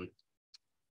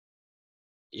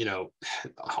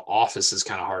 Office is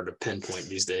kind of hard to pinpoint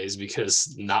these days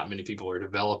because not many people are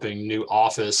developing new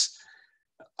office.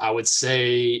 I would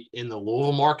say in the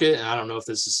Louisville market, and I don't know if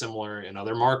this is similar in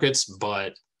other markets,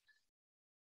 but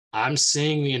I'm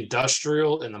seeing the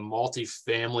industrial and the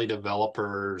multifamily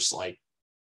developers like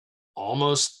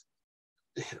almost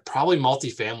probably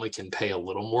multifamily can pay a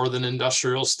little more than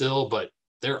industrial still, but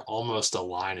they're almost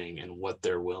aligning in what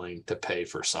they're willing to pay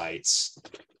for sites.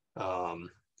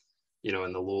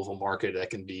 In the Louisville market, that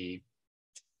can be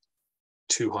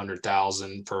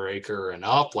 200,000 per acre and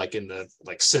up, like in the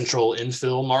central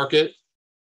infill market.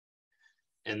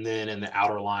 And then in the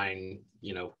outer line,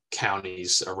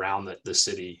 counties around the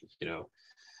city,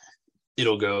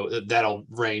 that'll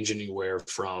range anywhere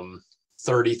from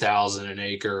 30,000 an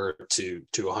acre to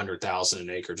 100,000 an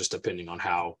acre, just depending on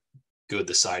how good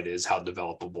the site is, how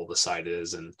developable the site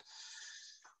is. And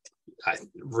I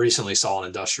recently saw an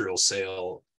industrial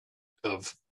sale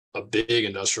of a big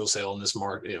industrial sale in this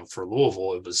market, for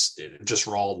Louisville. It just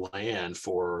raw land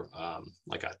for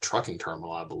like a trucking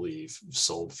terminal, I believe,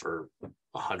 sold for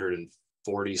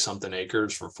 140 something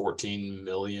acres for 14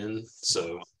 million.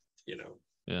 So,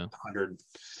 100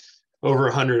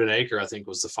 an acre, I think,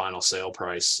 was the final sale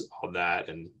price of that.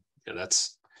 And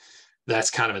that's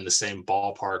kind of in the same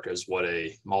ballpark as what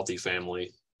a multifamily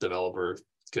developer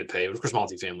could pay. But of course,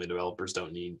 multifamily developers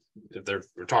don't need,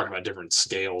 we're talking about different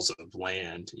scales of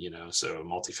land, so a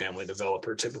multifamily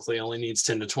developer typically only needs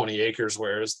 10 to 20 acres,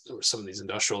 whereas some of these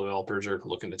industrial developers are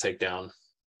looking to take down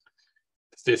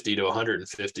 50 to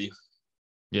 150.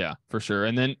 Yeah, for sure.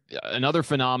 And then another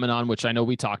phenomenon, which I know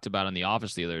we talked about in the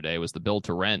office the other day, was the build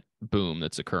to rent boom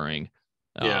that's occurring.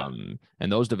 Yeah.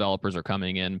 And those developers are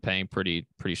coming in paying pretty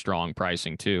strong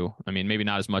pricing too. I mean, maybe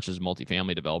not as much as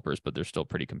multifamily developers, but they're still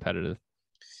pretty competitive.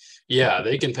 Yeah,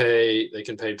 they can pay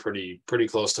pretty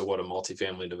close to what a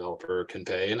multifamily developer can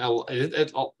pay. And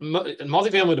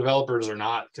multifamily developers are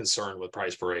not concerned with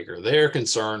price per acre. They're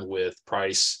concerned with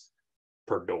price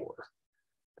per door.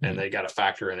 And they got to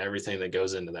factor in everything that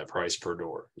goes into that price per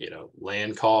door.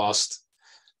 Land cost,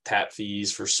 tap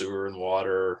fees for sewer and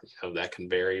water, that can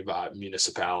vary by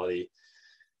municipality.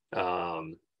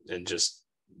 And just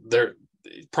their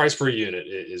price per unit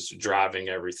is driving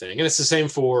everything. And it's the same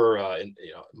for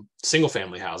single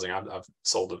family housing. I've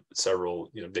sold several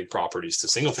big properties to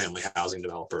single family housing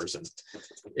developers, and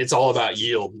it's all about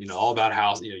yield. All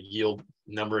about yield,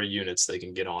 number of units they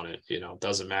can get on it. It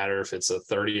doesn't matter if it's a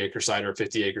 30-acre site or a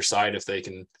 50-acre site. If it's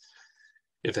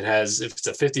a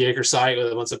 50-acre site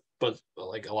with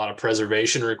a lot of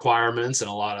preservation requirements and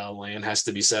a lot of land has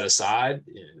to be set aside,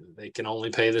 they can only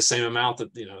pay the same amount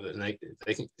that and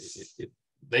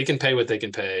they can pay what they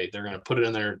can pay. They're going to put it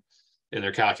in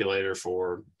their calculator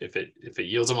for if it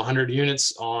yields them 100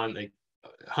 units on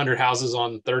 100 houses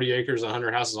on 30 acres,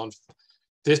 100 houses on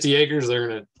 50 acres, they're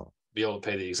going to be able to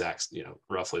pay the exact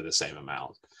roughly the same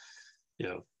amount,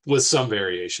 with some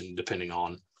variation depending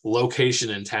on location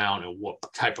in town and what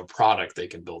type of product they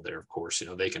can build there. Of course,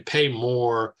 they can pay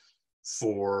more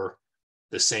for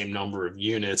the same number of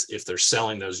units if they're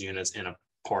selling those units in a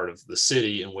part of the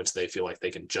city in which they feel like they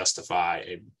can justify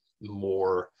a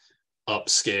more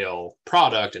upscale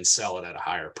product and sell it at a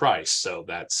higher price. So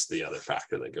that's the other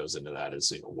factor that goes into that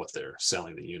is what they're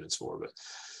selling the units for. But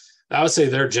I would say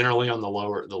they're generally on the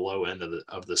low end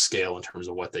of the scale in terms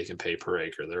of what they can pay per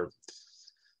acre. They're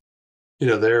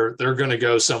going to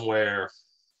go somewhere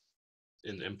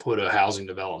and put a housing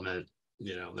development.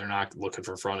 They're not looking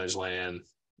for frontage land.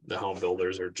 The home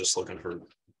builders are just looking for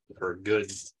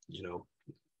good,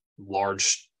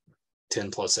 large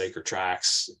 10+ acre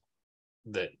tracts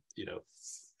that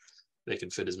they can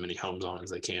fit as many homes on as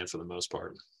they can for the most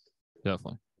part.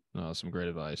 Definitely. Some great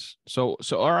advice. So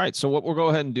all right. So what we'll go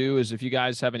ahead and do is if you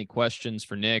guys have any questions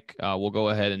for Nick, we'll go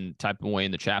ahead and type them away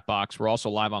in the chat box. We're also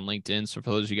live on LinkedIn. So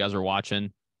for those of you guys who are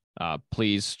watching,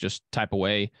 please just type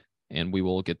away and we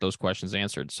will get those questions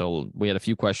answered. So we had a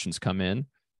few questions come in.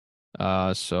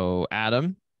 So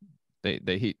Adam,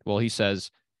 he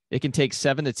says it can take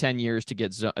 7 to 10 years to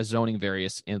get a zoning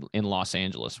variance in Los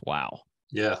Angeles. Wow.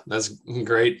 Yeah, that's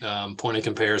great. Point of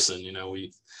comparison.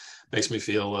 Makes me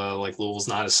feel like Louisville's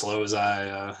not as slow as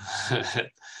I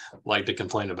like to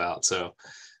complain about. So,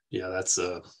 yeah, that's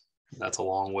a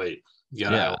long wait. You got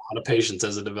to have a lot of patience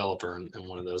as a developer in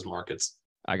one of those markets.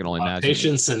 I can only imagine.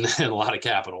 Patience and a lot of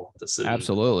capital.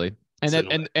 Absolutely.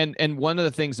 And one of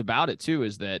the things about it too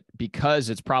is that because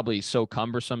it's probably so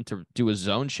cumbersome to do a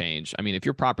zone change. I mean, if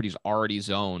your property's already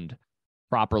zoned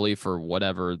properly for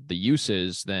whatever the use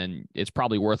is, then it's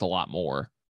probably worth a lot more.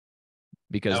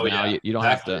 Because you don't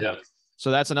have to. Yeah.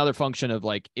 So that's another function of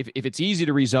like, if it's easy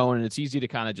to rezone and it's easy to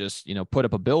kind of just, put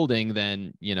up a building,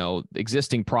 then,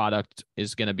 existing product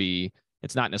is going to be,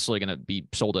 it's not necessarily going to be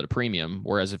sold at a premium.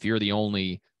 Whereas if you're the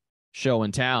only show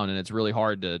in town and it's really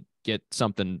hard to get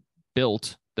something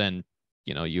built, then,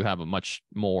 you have a much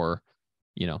more,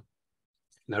 No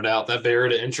doubt that barrier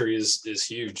to entry is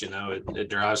huge. It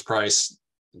drives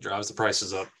the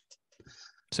prices up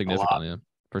significantly. Yeah,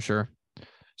 for sure.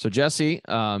 So Jesse,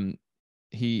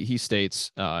 he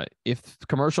states, if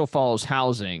commercial follows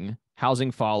housing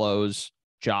follows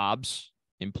jobs,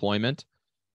 employment.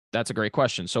 That's a great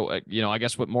question. So, I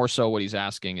guess what he's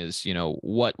asking is,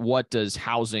 what does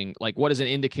housing, like, what is an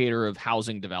indicator of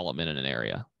housing development in an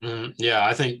area? Mm-hmm. Yeah,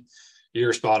 I think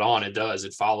you're spot on. It does.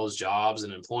 It follows jobs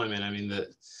and employment. I mean,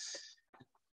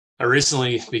 I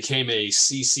recently became a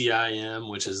CCIM,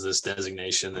 which is this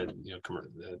designation that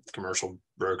commercial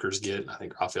brokers get. I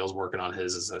think Raphael's working on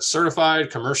his as a certified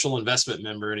commercial investment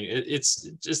member, and it's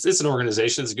an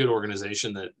organization. It's a good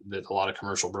organization that a lot of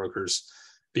commercial brokers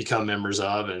become members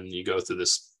of, and you go through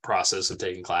this process of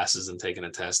taking classes and taking a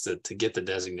test to get the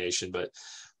designation. But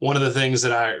one of the things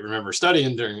that I remember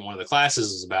studying during one of the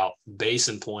classes is about base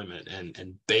employment,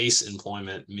 and base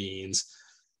employment means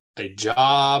a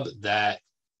job that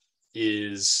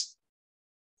is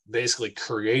basically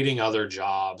creating other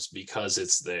jobs because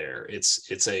it's there.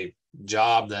 It's a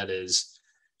job that is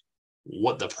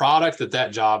what the product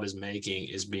that job is making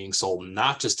is being sold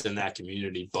not just in that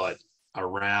community but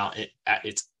around it.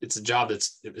 It's a job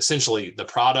that's essentially the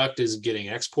product is getting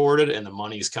exported and the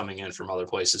money is coming in from other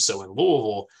places. So in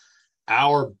Louisville,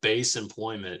 our base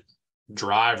employment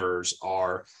drivers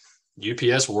are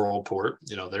UPS Worldport,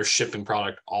 they're shipping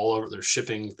product all over, they're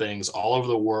shipping things all over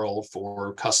the world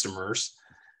for customers.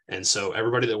 And so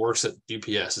everybody that works at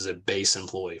UPS is a base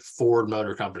employee. Ford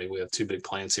Motor Company, we have two big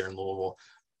plants here in Louisville.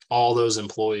 All those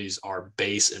employees are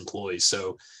base employees.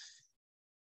 So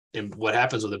and what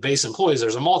happens with a base employee is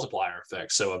there's a multiplier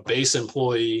effect. So a base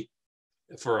employee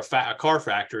for a car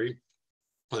factory,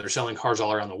 where they're selling cars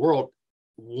all around the world,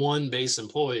 one base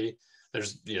employee,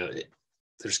 there's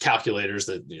calculators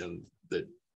that, that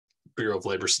Bureau of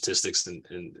Labor Statistics and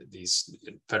these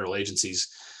federal agencies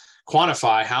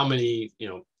quantify how many,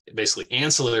 basically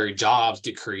ancillary jobs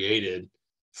get created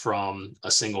from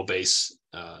a single base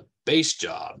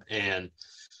job. And,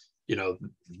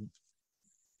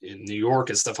 in New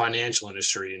York, it's the financial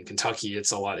industry. In Kentucky,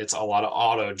 it's a lot of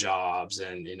auto jobs,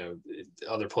 and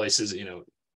other places,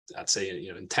 I'd say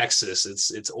in Texas,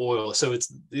 it's oil. So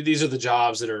these are the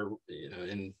jobs that are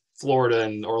in Florida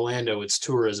and Orlando, it's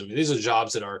tourism. These are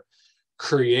jobs that are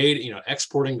creating,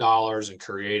 exporting dollars and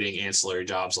creating ancillary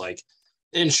jobs like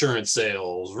insurance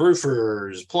sales,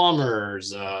 roofers,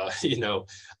 plumbers,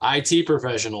 IT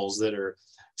professionals that are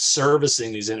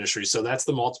servicing these industries. So that's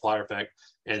the multiplier effect.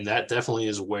 And that definitely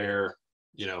is where,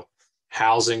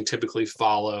 housing typically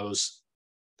follows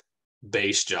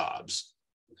base jobs.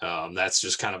 That's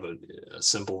just kind of a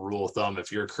simple rule of thumb.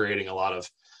 If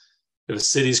a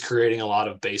city's creating a lot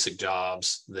of basic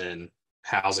jobs, then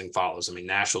housing follows. I mean,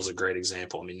 Nashville's a great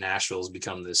example. I mean, Nashville's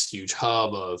become this huge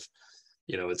hub of,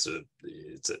 it's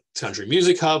a country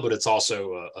music hub, but it's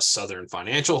also a Southern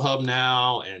financial hub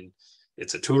now. And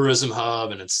it's a tourism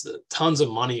hub, and it's tons of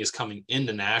money is coming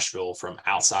into Nashville from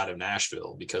outside of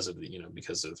Nashville because of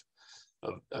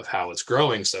how it's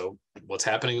growing. So what's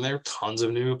happening there? Tons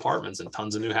of new apartments and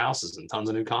tons of new houses and tons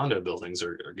of new condo buildings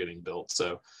are getting built.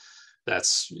 So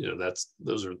that's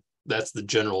the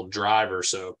general driver.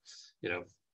 So,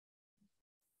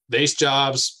 base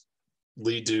jobs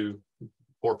lead to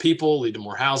more people, lead to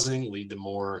more housing, lead to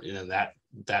more, that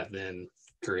then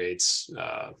creates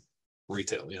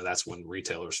retail. That's when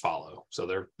retailers follow. So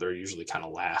they're usually kind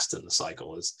of last in the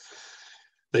cycle as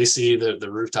they see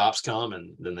the rooftops come,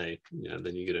 and then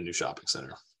then you get a new shopping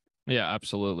center. Yeah,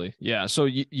 absolutely. Yeah. So,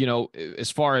 as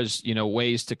far as,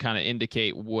 ways to kind of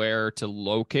indicate where to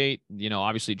locate,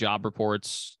 obviously job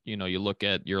reports, you look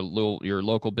at your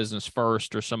local business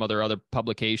first or some other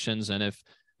publications. And if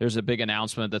there's a big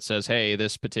announcement that says, hey,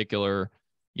 this particular,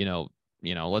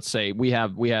 let's say we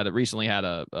recently had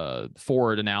a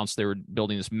Ford announced they were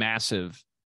building this massive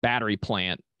battery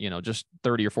plant, just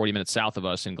 30 or 40 minutes south of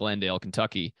us in Glendale,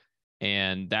 Kentucky.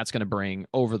 And that's going to bring,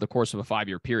 over the course of a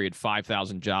 5-year period,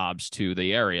 5,000 jobs to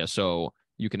the area. So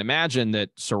you can imagine that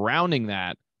surrounding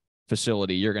that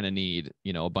facility, you're going to need,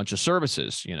 a bunch of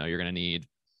services. You're going to need,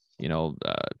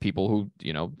 people who,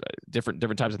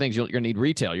 different types of things. You're going to need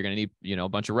retail. You're going to need, a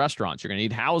bunch of restaurants. You're going to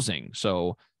need housing.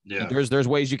 So there's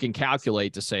ways you can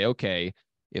calculate to say, okay,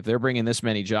 if they're bringing this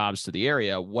many jobs to the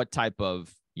area, what type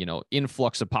of,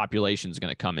 influx of population is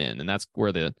going to come in? And that's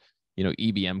where the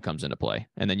EBM comes into play.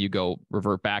 And then you go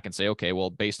revert back and say, okay, well,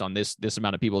 based on this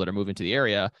amount of people that are moving to the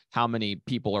area, how many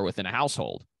people are within a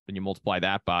household? And you multiply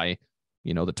that by,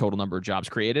 the total number of jobs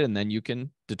created. And then you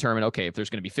can determine, okay, if there's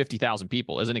going to be 50,000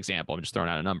 people, as an example, I'm just throwing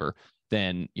out a number,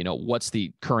 then, what's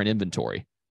the current inventory?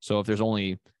 So if there's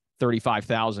only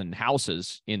 35,000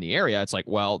 houses in the area, it's like,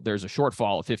 well, there's a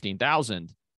shortfall of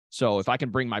 15,000. So if I can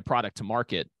bring my product to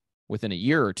market within a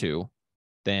year or two,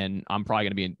 then I'm probably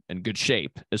going to be in good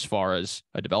shape as far as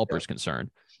a developer is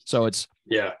concerned. So it's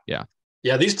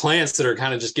these plants that are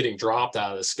kind of just getting dropped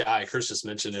out of the sky. Chris just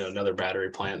mentioned another battery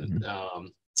plant. Mm-hmm.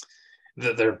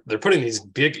 They're putting these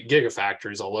big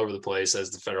gigafactories all over the place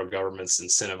as the federal government's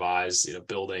incentivized,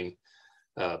 building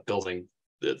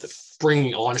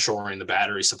bringing onshoring the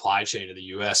battery supply chain to the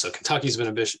U.S. So Kentucky's been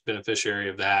a beneficiary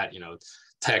of that.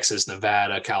 Texas,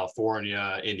 Nevada,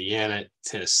 California, Indiana,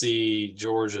 Tennessee,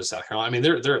 Georgia, South Carolina. I mean,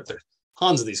 there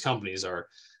tons of these companies are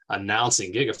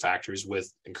announcing gigafactories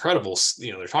with incredible,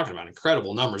 they're talking about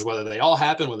incredible numbers. Whether they all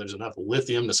happen, whether there's enough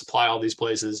lithium to supply all these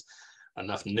places,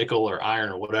 enough nickel or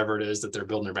iron or whatever it is that they're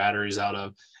building their batteries out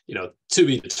of, to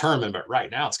be determined. But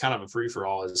right now, it's kind of a free for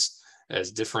all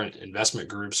as different investment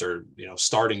groups are,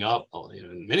 starting up.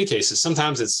 In many cases,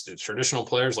 sometimes it's traditional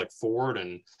players like Ford,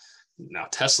 and now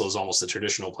Tesla is almost a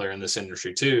traditional player in this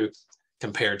industry too,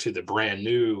 compared to the brand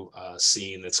new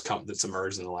scene that's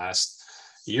emerged in the last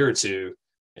year or two.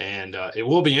 And it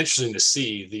will be interesting to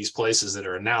see these places that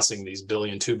are announcing these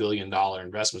 $2 billion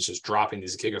investments, just dropping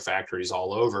these gigafactories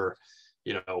all over.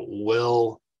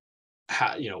 Will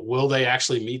they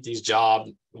actually meet these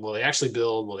jobs? Will they actually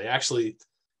build? Will they actually,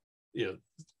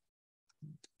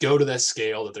 go to that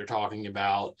scale that they're talking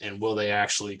about, and will they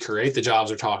actually create the jobs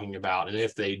they're talking about? And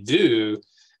if they do,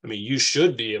 I mean, you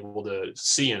should be able to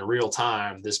see in real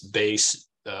time this base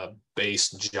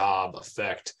job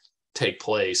effect take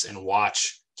place, and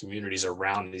watch communities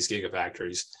around these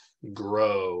gigafactories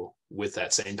grow with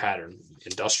that same pattern: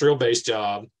 industrial based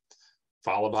job,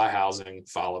 followed by housing,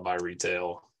 followed by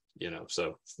retail.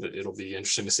 So it'll be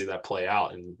interesting to see that play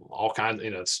out, and all kinds.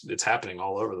 It's happening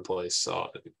all over the place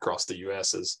across the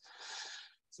U.S. as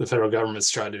the federal government's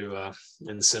tried to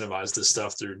incentivize this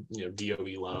stuff through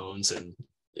DOE loans, and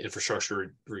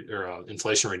infrastructure or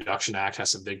Inflation Reduction Act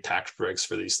has some big tax breaks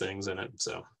for these things in it.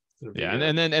 So yeah,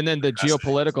 and then the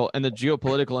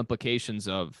geopolitical implications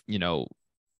of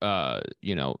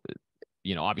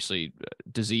obviously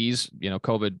disease,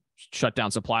 COVID shut down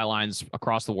supply lines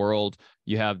across the world.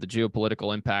 You have the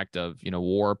geopolitical impact of,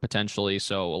 war potentially.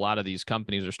 So a lot of these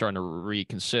companies are starting to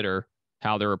reconsider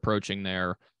how they're approaching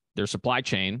their supply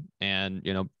chain, and,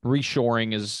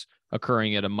 reshoring is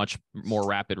occurring at a much more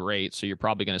rapid rate. So you're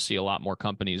probably going to see a lot more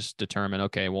companies determine,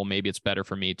 okay, well, maybe it's better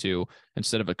for me to,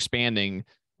 instead of expanding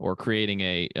or creating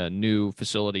a new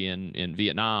facility in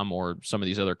Vietnam or some of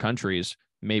these other countries,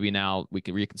 maybe now we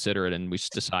can reconsider it and we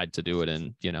decide to do it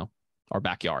in, our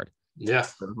backyard. Yeah.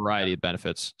 For a variety of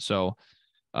benefits. So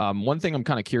one thing I'm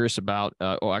kind of curious about,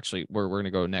 actually, we're going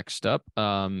to go next up.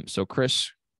 So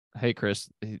Chris,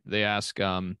 they ask,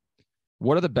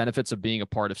 what are the benefits of being a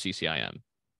part of CCIM?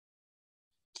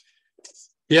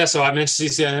 Yeah, so I mentioned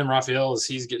CCIM. Raphael, as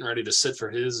he's getting ready to sit for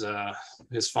his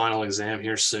final exam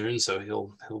here soon, so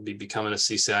he'll be becoming a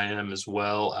CCIM as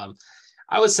well.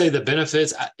 I would say the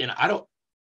benefits, and I don't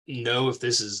know if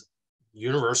this is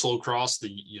universal across the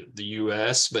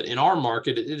U.S., but in our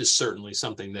market, it is certainly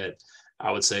something that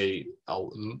I would say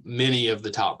many of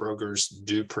the top brokers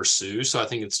do pursue. So I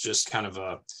think it's just kind of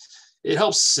it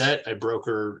helps set a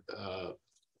broker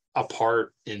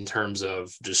apart in terms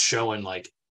of just showing, like,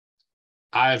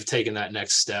 I've taken that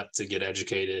next step to get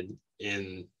educated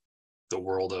in the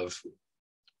world of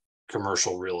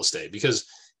commercial real estate, because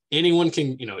anyone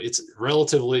can, it's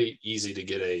relatively easy to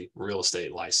get a real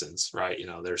estate license, right?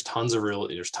 There's tons of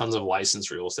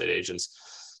licensed real estate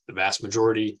agents. The vast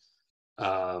majority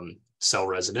sell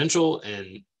residential,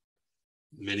 and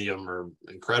many of them are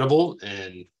incredible,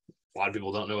 and a lot of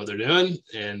people don't know what they're doing.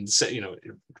 And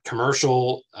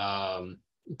commercial,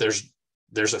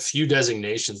 there's a few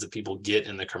designations that people get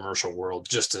in the commercial world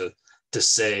just to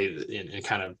say and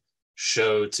kind of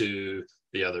show to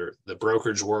the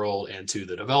brokerage world and to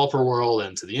the developer world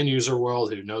and to the end user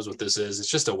world who knows what this is. It's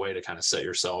just a way to kind of set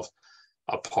yourself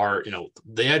apart.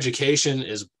 The education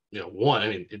is, one, I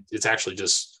mean, it's actually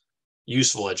just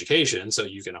useful education, so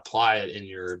you can apply it in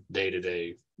your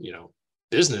day-to-day,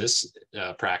 business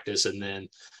practice. And then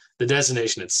the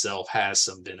designation itself has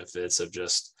some benefits of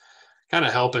just kind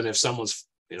of helping if someone's,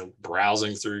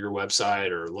 browsing through your website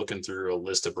or looking through a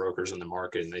list of brokers in the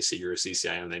market and they see you're a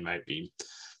CCIM, they might be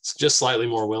just slightly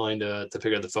more willing to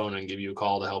pick up the phone and give you a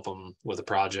call to help them with a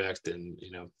project. And,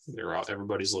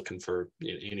 everybody's looking for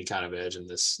any kind of edge in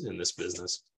this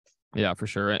business. Yeah, for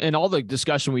sure. And all the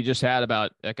discussion we just had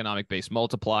about economic based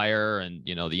multiplier and,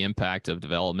 the impact of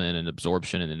development and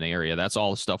absorption in an area, that's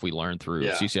all the stuff we learned through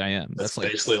CCIM. That's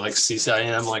basically like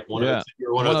CCIM, like 102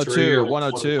 or 103 or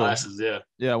 102 classes. Yeah.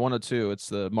 Yeah. 102. It's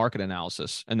the market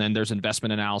analysis. And then there's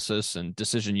investment analysis and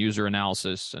decision user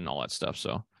analysis and all that stuff.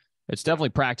 So it's definitely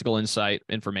practical insight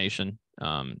information.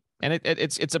 And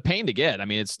it's a pain to get. I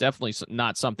mean, it's definitely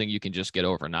not something you can just get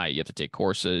overnight. You have to take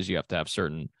courses. You have to have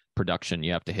certain production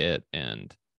you have to hit,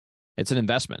 and it's an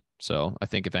investment. So I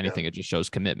think if anything, it just shows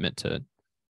commitment to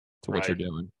what you're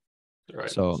doing.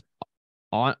 Right. So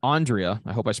Andrea,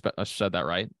 I hope I said that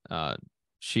right.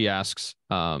 She asks,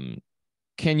 can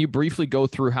you briefly go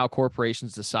through how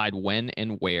corporations decide when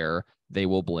and where they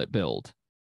will build?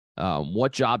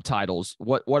 What job titles,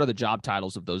 what are the job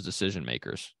titles of those decision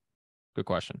makers? Good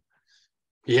question.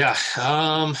 Yeah.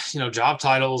 Job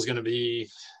title is going to be,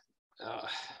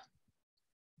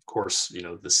 of course,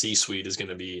 the C-suite is going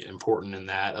to be important in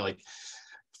that. Like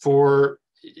for,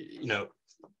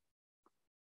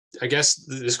 I guess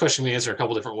this question we answer a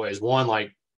couple different ways. One,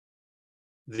 like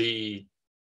the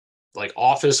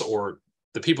office or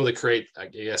the people that create, I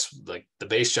guess, like the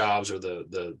base jobs or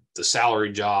the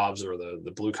salary jobs or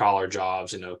the blue collar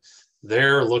jobs,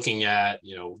 they're looking at,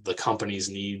 the company's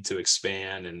need to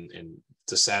expand and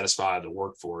to satisfy the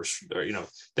workforce, or,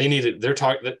 they need it. They're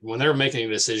talking when they're making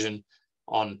a decision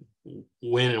on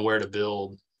when and where to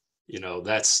build,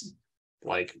 that's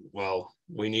like, well,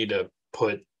 we need to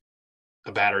put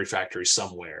a battery factory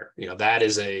somewhere. That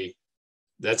is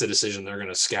that's a decision they're going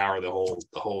to scour the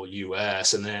whole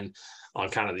US. And then on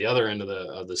kind of the other end of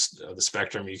the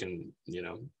spectrum, you can,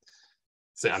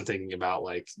 I'm thinking about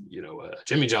like, a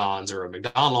Jimmy John's or a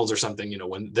McDonald's or something,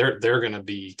 when they're going to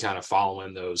be kind of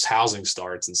following those housing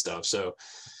starts and stuff. So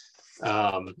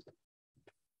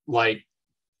like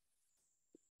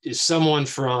if someone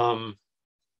from,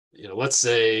 let's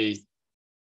say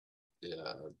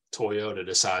Toyota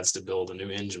decides to build a new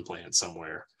engine plant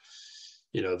somewhere,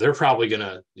 they're probably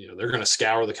gonna, they're gonna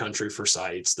scour the country for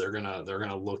sites. They're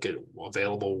gonna look at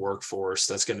available workforce.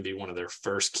 That's going to be one of their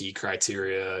first key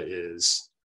criteria is,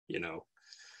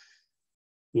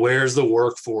 where's the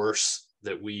workforce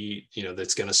that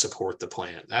that's going to support the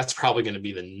plant. That's probably going to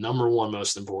be the number one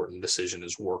most important decision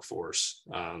is workforce.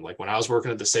 Like when I was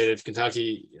working at the state of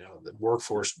Kentucky, the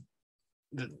workforce,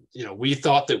 we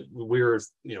thought that we were,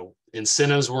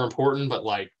 incentives were important, but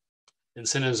like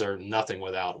incentives are nothing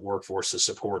without workforce to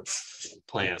support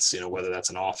plants, whether that's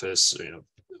an office,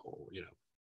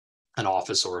 an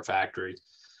office or a factory.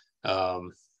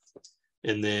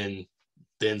 And then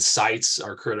sites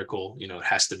are critical. It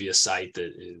has to be a site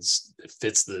that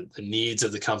fits the needs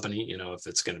of the company. If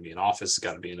it's going to be an office, it's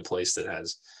got to be in a place that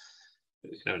has,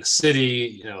 in a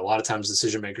city, a lot of times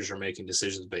decision makers are making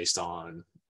decisions based on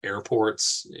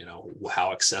airports,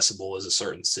 how accessible is a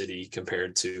certain city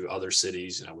compared to other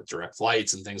cities, with direct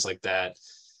flights and things like that.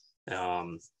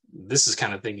 This is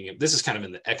kind of in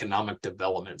the economic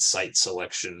development site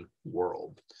selection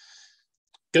world.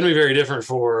 Going to be very different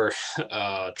for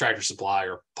Tractor Supply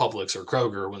or Publix or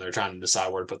Kroger when they're trying to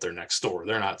decide where to put their next store.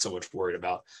 They're not so much worried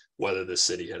about whether this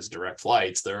city has direct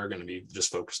flights. They're going to be just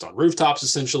focused on rooftops,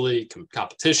 essentially,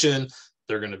 competition.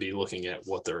 They're going to be looking at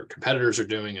what their competitors are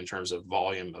doing in terms of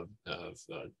volume of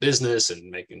business and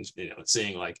making,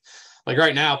 seeing like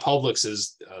right now, Publix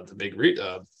is the big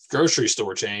grocery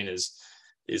store chain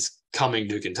is coming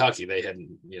to Kentucky. They had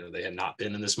not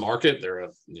been in this market. They're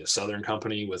a Southern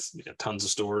company with tons of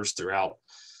stores throughout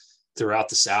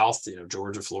the South,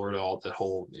 Georgia, Florida, all the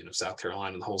whole, South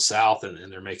Carolina, the whole South, and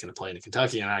they're making a play into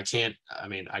Kentucky. And I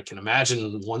can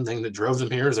imagine one thing that drove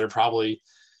them here is they're probably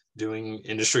doing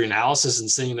industry analysis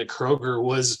and seeing that Kroger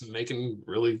was making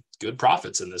really good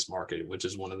profits in this market, which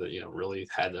is one of the, really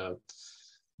had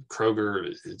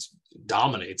Kroger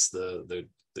dominates the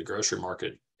grocery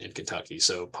market in Kentucky.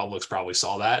 So Publix probably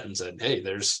saw that and said, hey,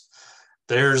 there's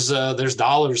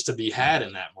dollars to be had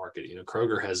in that market.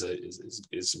 Kroger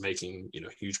is making,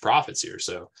 huge profits here.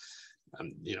 So,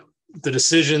 the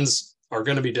decisions are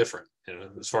going to be different.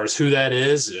 As far as who that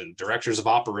is, and directors of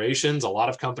operations, a lot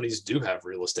of companies do have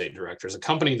real estate directors. A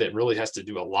company that really has to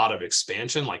do a lot of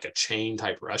expansion, like a chain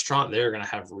type restaurant, they're going to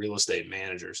have real estate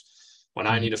managers. When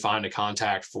I need to find a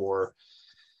contact for,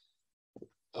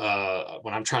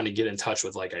 when I'm trying to get in touch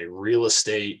with like a real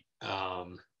estate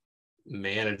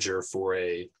manager for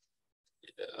a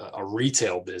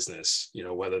retail business,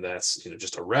 whether that's,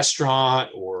 just a restaurant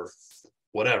or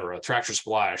whatever, a Tractor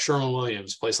Supply, a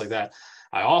Sherwin-Williams, place like that,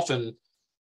 I often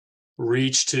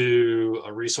reach to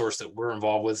a resource that we're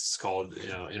involved with. It's called,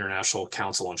 International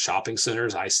Council on Shopping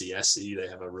Centers, ICSC. They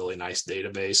have a really nice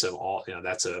database of all,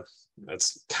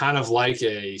 that's kind of like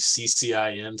a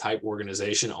CCIM type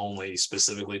organization, only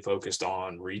specifically focused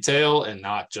on retail and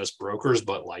not just brokers,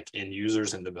 but like end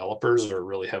users and developers are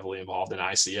really heavily involved in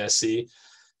ICSC.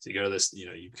 So you go to this,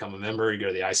 you become a member, you go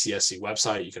to the ICSC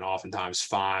website, you can oftentimes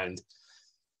find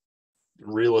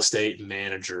real estate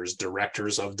managers,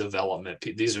 directors of development.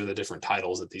 These are the different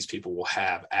titles that these people will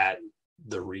have at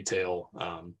the retail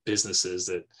businesses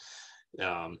that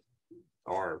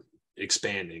are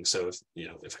expanding. So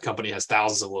if a company has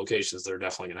thousands of locations, they're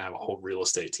definitely going to have a whole real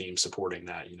estate team supporting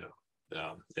that,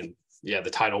 and the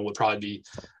title would probably be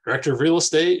director of real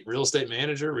estate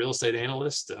manager, real estate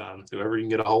analyst, whoever you can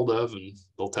get a hold of, and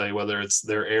they'll tell you whether it's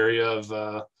their area of,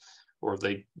 or if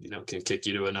they, can kick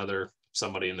you to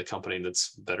somebody in the company that's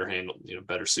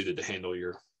better suited to handle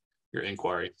your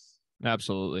inquiry.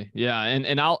 Absolutely. Yeah.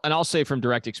 And I'll say from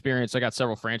direct experience, I got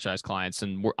several franchise clients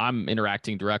and I'm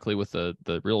interacting directly with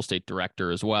the real estate director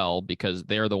as well, because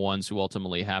they're the ones who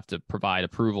ultimately have to provide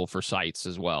approval for sites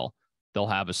as well. They'll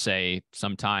have a say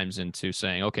sometimes into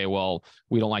saying, okay, well,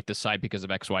 we don't like this site because of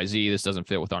XYZ. This doesn't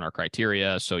fit within our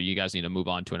criteria. So you guys need to move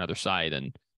on to another site.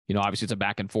 And, obviously it's a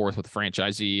back and forth with the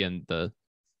franchisee and the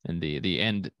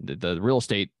real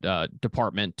estate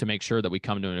department to make sure that we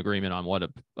come to an agreement on what a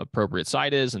appropriate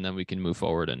site is, and then we can move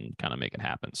forward and kind of make it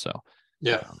happen. So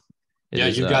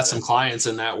you've got some clients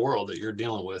in that world that you're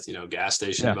dealing with, gas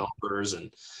station developers and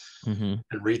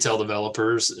retail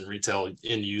developers and retail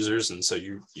end users, and so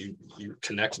you're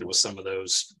connected with some of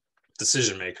those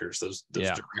decision makers, those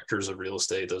directors of real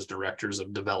estate, those directors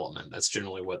of development. That's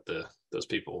generally what those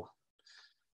people,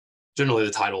 generally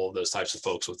the title of those types of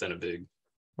folks within a big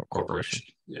corporation.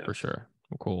 Yeah, for sure.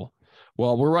 Well, cool.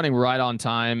 Well, we're running right on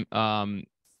time.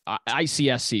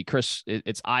 ICSC, Chris,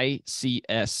 it's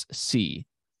ICSC.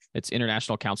 It's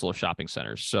International Council of Shopping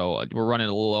Centers. So we're running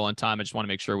a little low on time. I just want to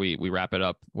make sure we wrap it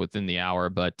up within the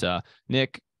hour. But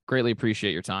Nick, greatly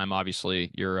appreciate your time. Obviously,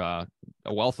 you're a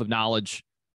wealth of knowledge,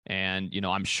 and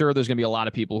I'm sure there's going to be a lot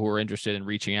of people who are interested in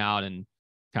reaching out and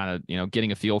kind of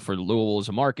getting a feel for Louisville as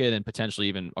a market and potentially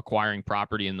even acquiring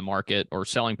property in the market or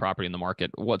selling property in the market.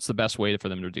 What's the best way for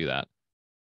them to do that?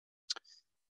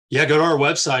 Yeah, go to our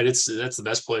website. That's the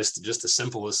best place. Just the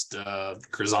simplest,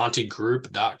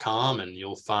 grisantigroup.com, and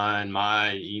you'll find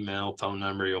my email, phone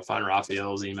number. You'll find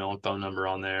Raphael's email and phone number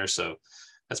on there. So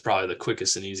that's probably the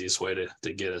quickest and easiest way to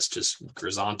get us, just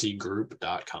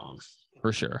grisantigroup.com.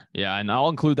 For sure. Yeah. And I'll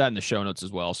include that in the show notes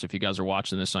as well. So if you guys are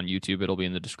watching this on YouTube, it'll be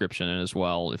in the description. And as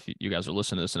well, if you guys are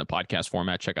listening to this in a podcast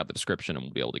format, check out the description and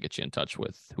we'll be able to get you in touch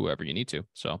with whoever you need to.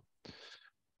 So,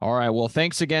 all right. Well,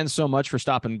 thanks again so much for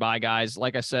stopping by, guys.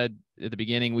 Like I said at the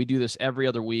beginning, we do this every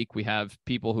other week. We have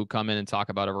people who come in and talk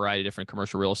about a variety of different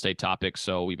commercial real estate topics.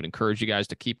 So we would encourage you guys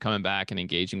to keep coming back and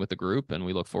engaging with the group. And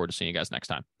we look forward to seeing you guys next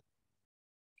time.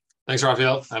 Thanks,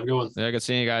 Raphael. Have a good one. Yeah, good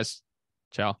seeing you guys.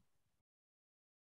 Ciao.